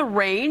 even the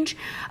range,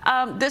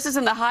 this is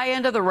in the high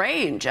end of the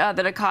range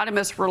that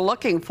economists were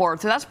looking for.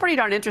 So that's pretty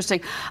darn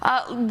interesting.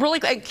 Really,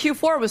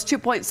 Q4 was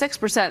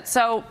 2.6%.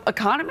 So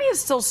economy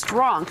is still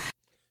strong.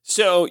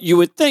 So you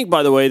would think,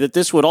 by the way, that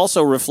this would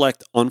also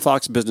reflect on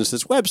Fox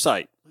Business's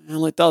website.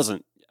 Well, it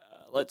doesn't.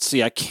 Let's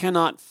see. I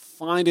cannot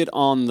find it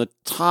on the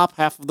top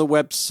half of the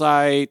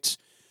website.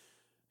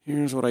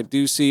 Here's what I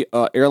do see.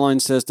 Airline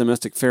says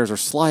domestic fares are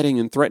sliding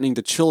and threatening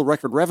to chill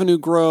record revenue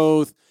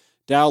growth.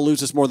 Dow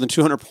loses more than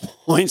 200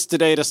 points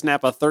today to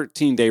snap a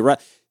 13-day run.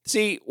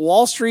 See,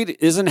 Wall Street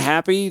isn't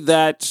happy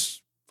that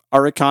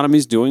our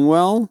economy's doing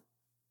well.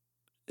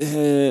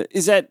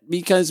 Is that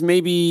because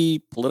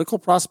maybe political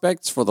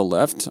prospects for the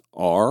left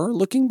are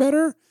looking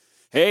better?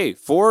 Hey,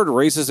 Ford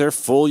raises their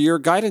full-year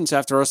guidance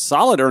after a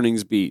solid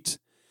earnings beat.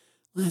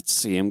 Let's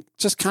see. I'm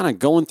just kind of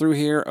going through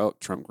here. Oh,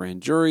 Trump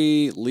grand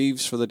jury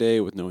leaves for the day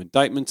with no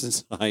indictments in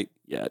sight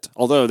yet.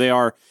 Although they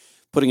are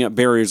putting up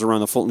barriers around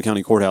the Fulton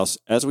County Courthouse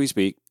as we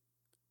speak.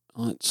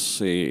 Let's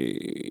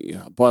see.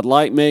 Bud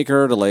Light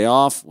maker to lay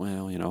off,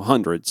 well,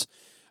 hundreds.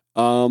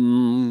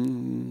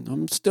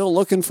 I'm still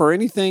looking for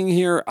anything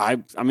here.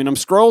 I'm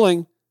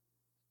scrolling.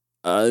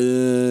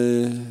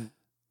 Oh,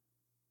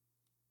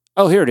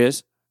 here it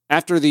is.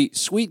 After the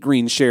Sweet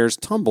Green shares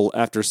tumble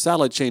after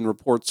salad chain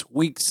reports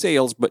weak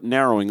sales but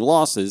narrowing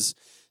losses,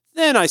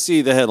 then I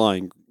see the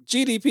headline.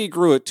 GDP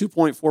grew at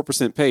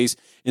 2.4% pace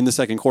in the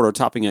second quarter,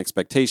 topping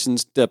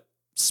expectations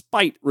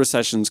despite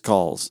recession's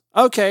calls.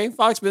 Okay,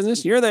 Fox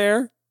Business, you're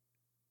there.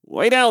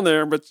 Way down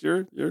there, but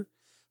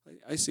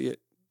I see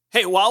it.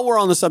 Hey, while we're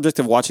on the subject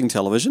of watching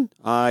television,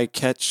 I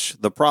catch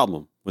The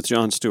Problem with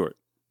Jon Stewart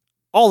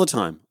all the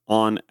time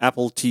on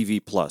Apple TV+.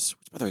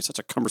 By the way, such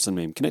a cumbersome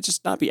name. Can it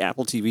just not be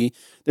Apple TV?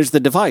 There's the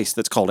device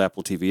that's called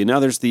Apple TV, and now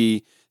there's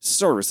the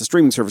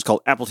streaming service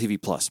called Apple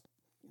TV Plus.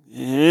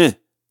 And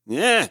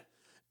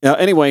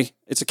Anyway,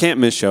 it's a can't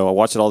miss show. I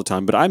watch it all the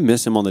time, but I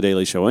miss him on the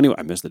Daily Show. Anyway,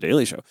 I miss the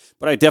Daily Show,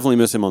 but I definitely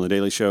miss him on the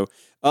Daily Show.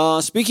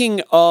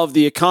 Speaking of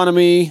the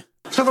economy.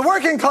 So the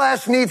working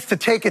class needs to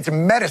take its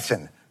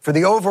medicine for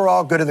the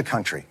overall good of the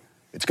country.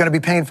 It's going to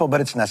be painful,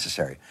 but it's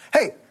necessary.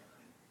 Hey,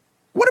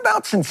 what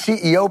about since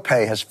CEO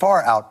pay has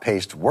far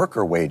outpaced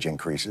worker wage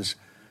increases?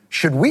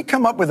 Should we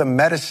come up with a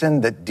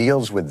medicine that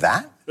deals with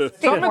that?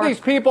 Some of these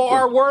people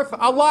are worth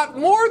a lot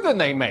more than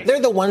they make. They're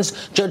the ones,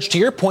 Judge, to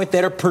your point,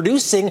 that are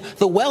producing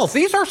the wealth.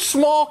 These are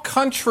small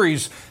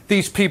countries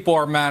these people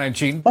are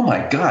managing. Oh,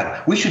 my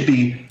God. We should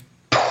be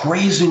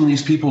praising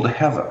these people to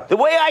heaven. The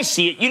way I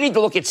see it, you need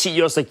to look at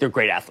CEOs like they're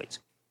great athletes.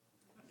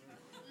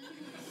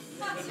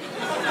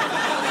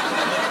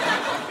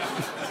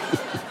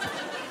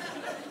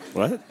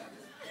 What?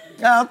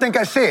 I don't think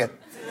I see it.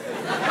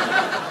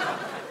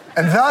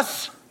 And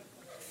thus,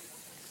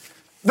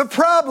 the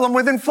problem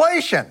with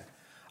inflation.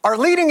 Our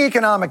leading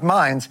economic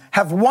minds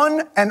have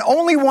one and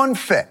only one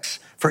fix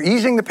for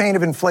easing the pain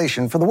of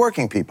inflation for the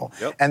working people.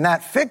 Yep. And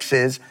that fix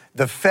is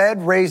the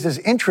Fed raises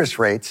interest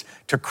rates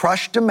to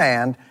crush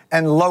demand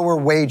and lower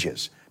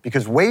wages,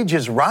 because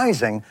wages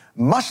rising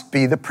must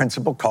be the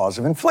principal cause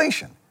of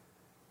inflation.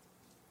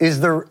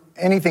 Is there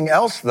anything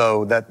else,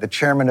 though, that the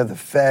chairman of the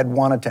Fed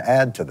wanted to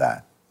add to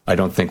that? I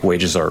don't think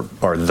wages are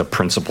the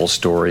principal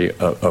story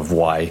of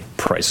why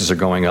prices are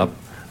going up.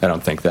 I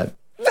don't think that.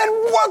 Then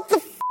what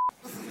the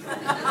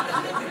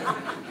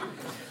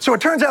So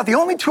it turns out the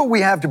only tool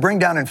we have to bring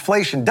down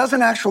inflation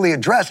doesn't actually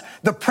address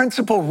the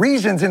principal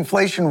reasons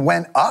inflation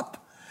went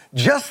up,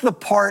 just the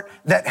part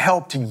that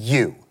helped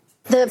you.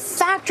 The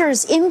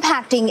factors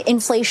impacting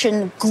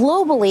inflation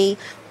globally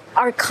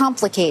are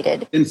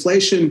complicated.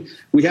 Inflation,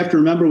 we have to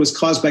remember, was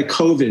caused by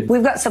COVID.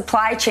 We've got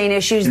supply chain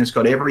issues. And it's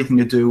got everything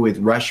to do with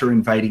Russia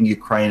invading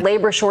Ukraine.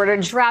 Labor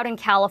shortage. Drought in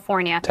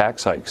California.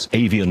 Tax hikes.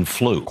 Avian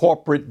flu.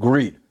 Corporate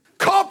greed.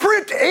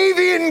 Corporate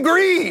avian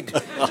greed!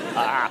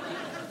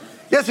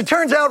 Yes, it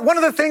turns out one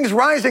of the things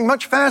rising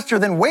much faster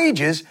than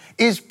wages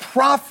is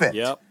profit.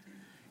 Yep.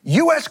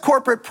 U.S.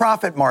 corporate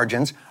profit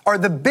margins are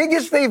the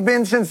biggest they've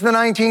been since the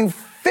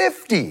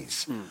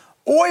 1950s.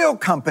 Oil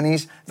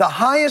companies, the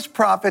highest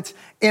profits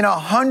in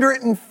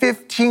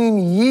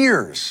 115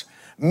 years.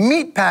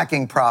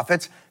 Meatpacking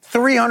profits,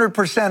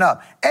 300%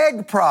 up.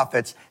 Egg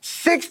profits,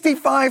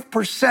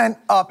 65%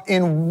 up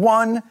in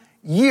 1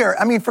 year.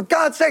 I mean, for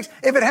God's sakes,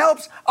 if it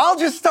helps, I'll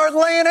just start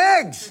laying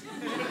eggs.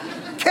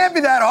 Can't be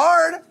that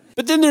hard.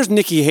 But then there's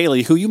Nikki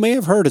Haley, who you may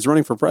have heard is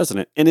running for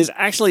president and is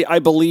actually, I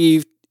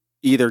believe,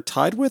 either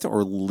tied with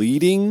or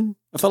leading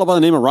a fellow by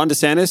the name of Ron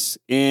DeSantis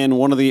in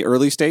one of the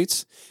early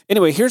states.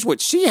 Anyway, here's what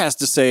she has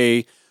to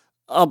say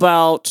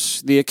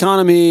about the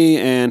economy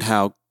and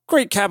how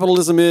great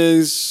capitalism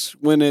is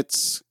when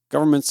its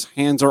government's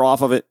hands are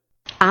off of it.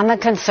 I'm a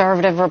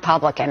conservative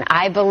Republican.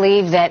 I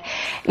believe that,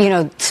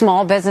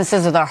 small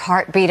businesses are the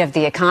heartbeat of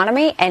the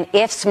economy. And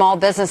if small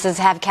businesses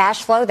have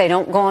cash flow, they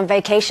don't go on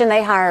vacation,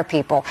 they hire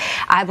people.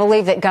 I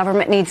believe that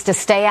government needs to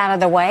stay out of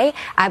the way.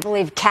 I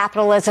believe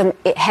capitalism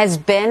has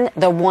been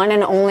the one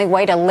and only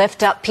way to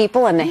lift up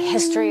people in the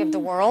history of the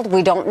world.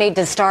 We don't need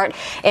to start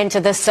into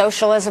the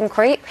socialism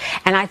creep.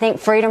 And I think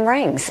freedom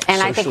reigns. And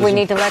socialism, I think we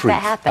need to let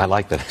that happen. I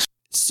like that.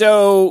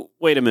 So,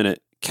 wait a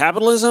minute.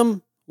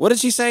 Capitalism? What did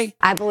she say?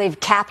 I believe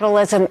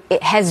capitalism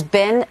has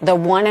been the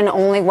one and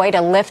only way to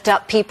lift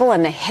up people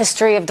in the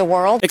history of the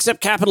world.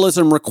 Except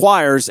capitalism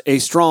requires a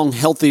strong,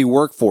 healthy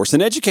workforce,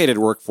 an educated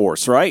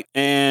workforce, right?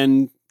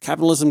 And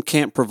capitalism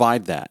can't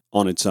provide that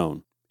on its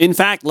own. In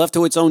fact, left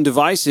to its own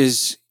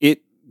devices,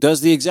 it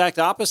does the exact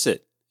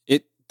opposite.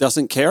 It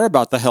doesn't care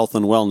about the health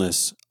and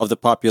wellness of the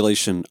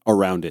population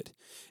around it.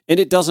 And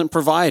it doesn't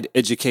provide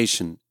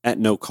education at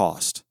no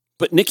cost.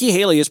 But Nikki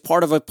Haley is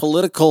part of a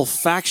political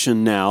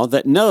faction now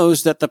that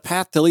knows that the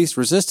path to least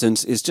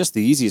resistance is just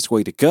the easiest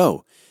way to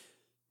go.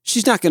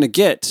 She's not going to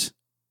get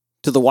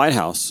to the White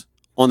House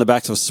on the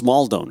backs of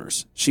small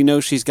donors. She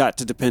knows she's got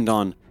to depend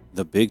on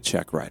the big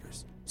check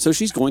writers. So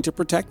she's going to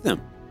protect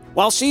them.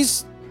 While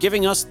she's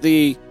giving us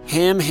the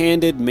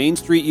ham-handed Main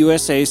Street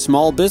USA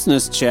small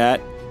business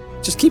chat,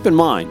 just keep in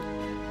mind,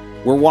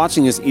 we're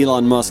watching as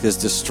Elon Musk is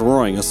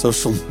destroying a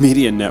social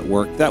media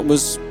network that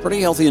was pretty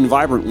healthy and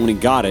vibrant when he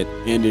got it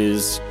and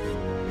is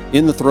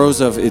in the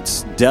throes of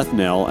its death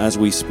knell as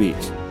we speak.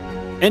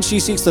 And she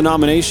seeks the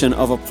nomination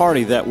of a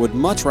party that would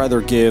much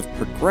rather give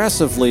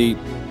progressively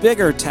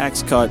bigger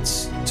tax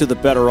cuts to the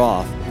better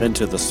off than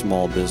to the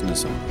small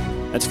business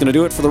owner. That's going to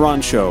do it for The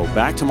Ron Show.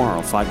 Back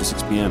tomorrow, 5 to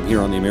 6 p.m. here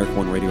on the America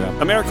One Radio app,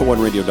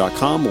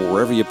 AmericaOneRadio.com, or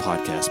wherever you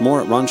podcast.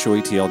 More at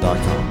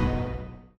RonShowATL.com.